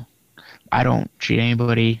 So I don't treat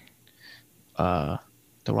anybody the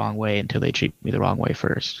wrong way until they treat me the wrong way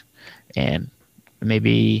first. And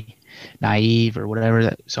maybe naive or whatever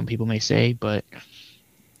that some people may say, but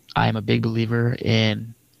I am a big believer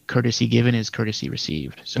in courtesy given is courtesy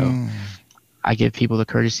received. So I give people the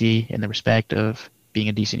courtesy and the respect of being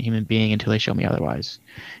a decent human being until they show me otherwise.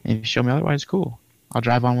 And if you show me otherwise, cool. I'll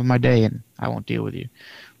drive on with my day and I won't deal with you.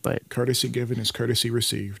 But courtesy given is courtesy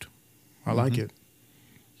received. I like it.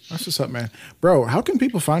 That's what's up, man. Bro, how can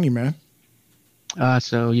people find you, man?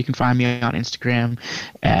 So you can find me on Instagram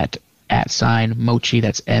at @Mochi.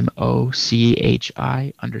 That's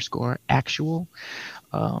MOCHI_actual.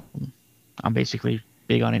 I'm basically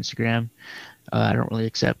big on Instagram. I don't really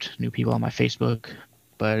accept new people on my Facebook,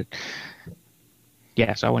 but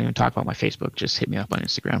yeah, so I won't even talk about my Facebook. Just hit me up on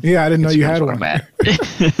Instagram. Yeah, I didn't know you had one.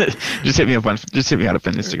 Just hit me up on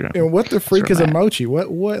Instagram. And what the freak is a mochi?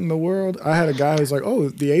 What in the world? I had a guy who's like, "Oh,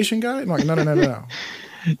 the Asian guy." I'm like, no.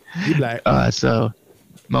 You black. So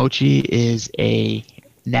mochi is a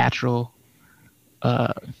natural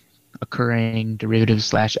occurring derivative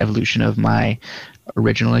 / evolution of my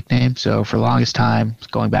original nickname. So for the longest time,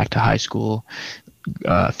 going back to high school,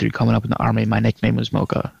 through coming up in the Army, my nickname was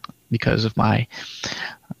Mocha because of my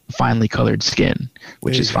finely colored skin,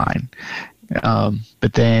 which is fine.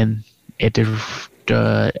 But then it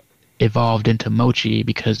evolved into Mochi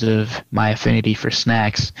because of my affinity for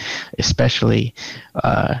snacks, especially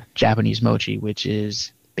Japanese mochi, which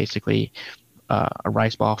is basically a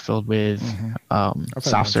rice ball filled with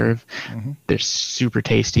soft serve. They're super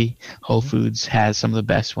tasty. Whole Foods has some of the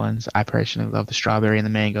best ones. I personally love the strawberry and the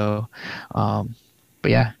mango. But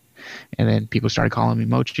yeah, and then people started calling me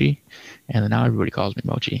Mochi, and then now everybody calls me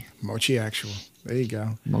Mochi. Mochi Actual. There you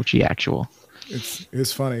go. Mochi Actual.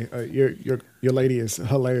 It's funny. Your lady is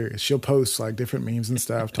hilarious. She'll post like different memes and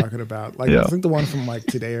stuff talking about like I think the one from like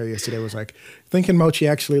today or yesterday was like thinking Mochi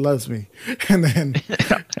actually loves me, and then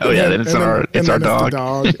then it's our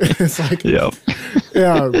dog. It's like y'all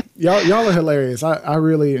are hilarious. I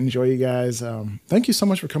really enjoy you guys. Thank you so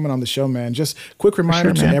much for coming on the show, man. Just quick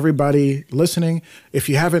reminder to everybody listening: if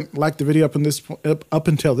you haven't liked the video up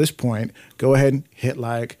until this point, go ahead and hit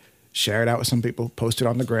like. Share it out with some people. Post it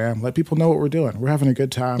on the gram. Let people know what we're doing. We're having a good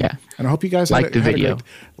time. Yeah. And I hope you guys like the video.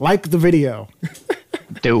 Like the video.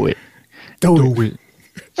 Do it. Do it.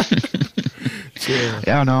 Sure.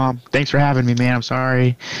 Yeah, no. Thanks for having me, man. I'm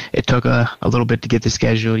sorry it took a little bit to get the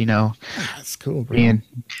schedule. You know, that's cool, bro. Being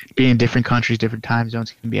in different countries, different time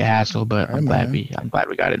zones can be a hassle, but I'm glad we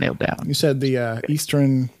got it nailed down. You said the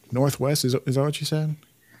Eastern Northwest. Is that what you said?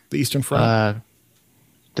 The Eastern Front.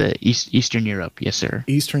 The Eastern Europe, yes, sir.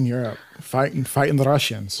 Eastern Europe, fighting the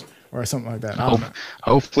Russians or something like that.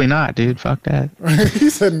 Hopefully not, dude. Fuck that. He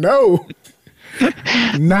said no.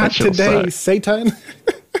 Not today, Satan.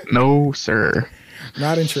 No, sir.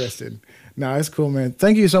 Not interested. No, it's cool, man.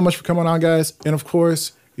 Thank you so much for coming on, guys. And of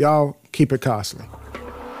course, y'all keep it costly.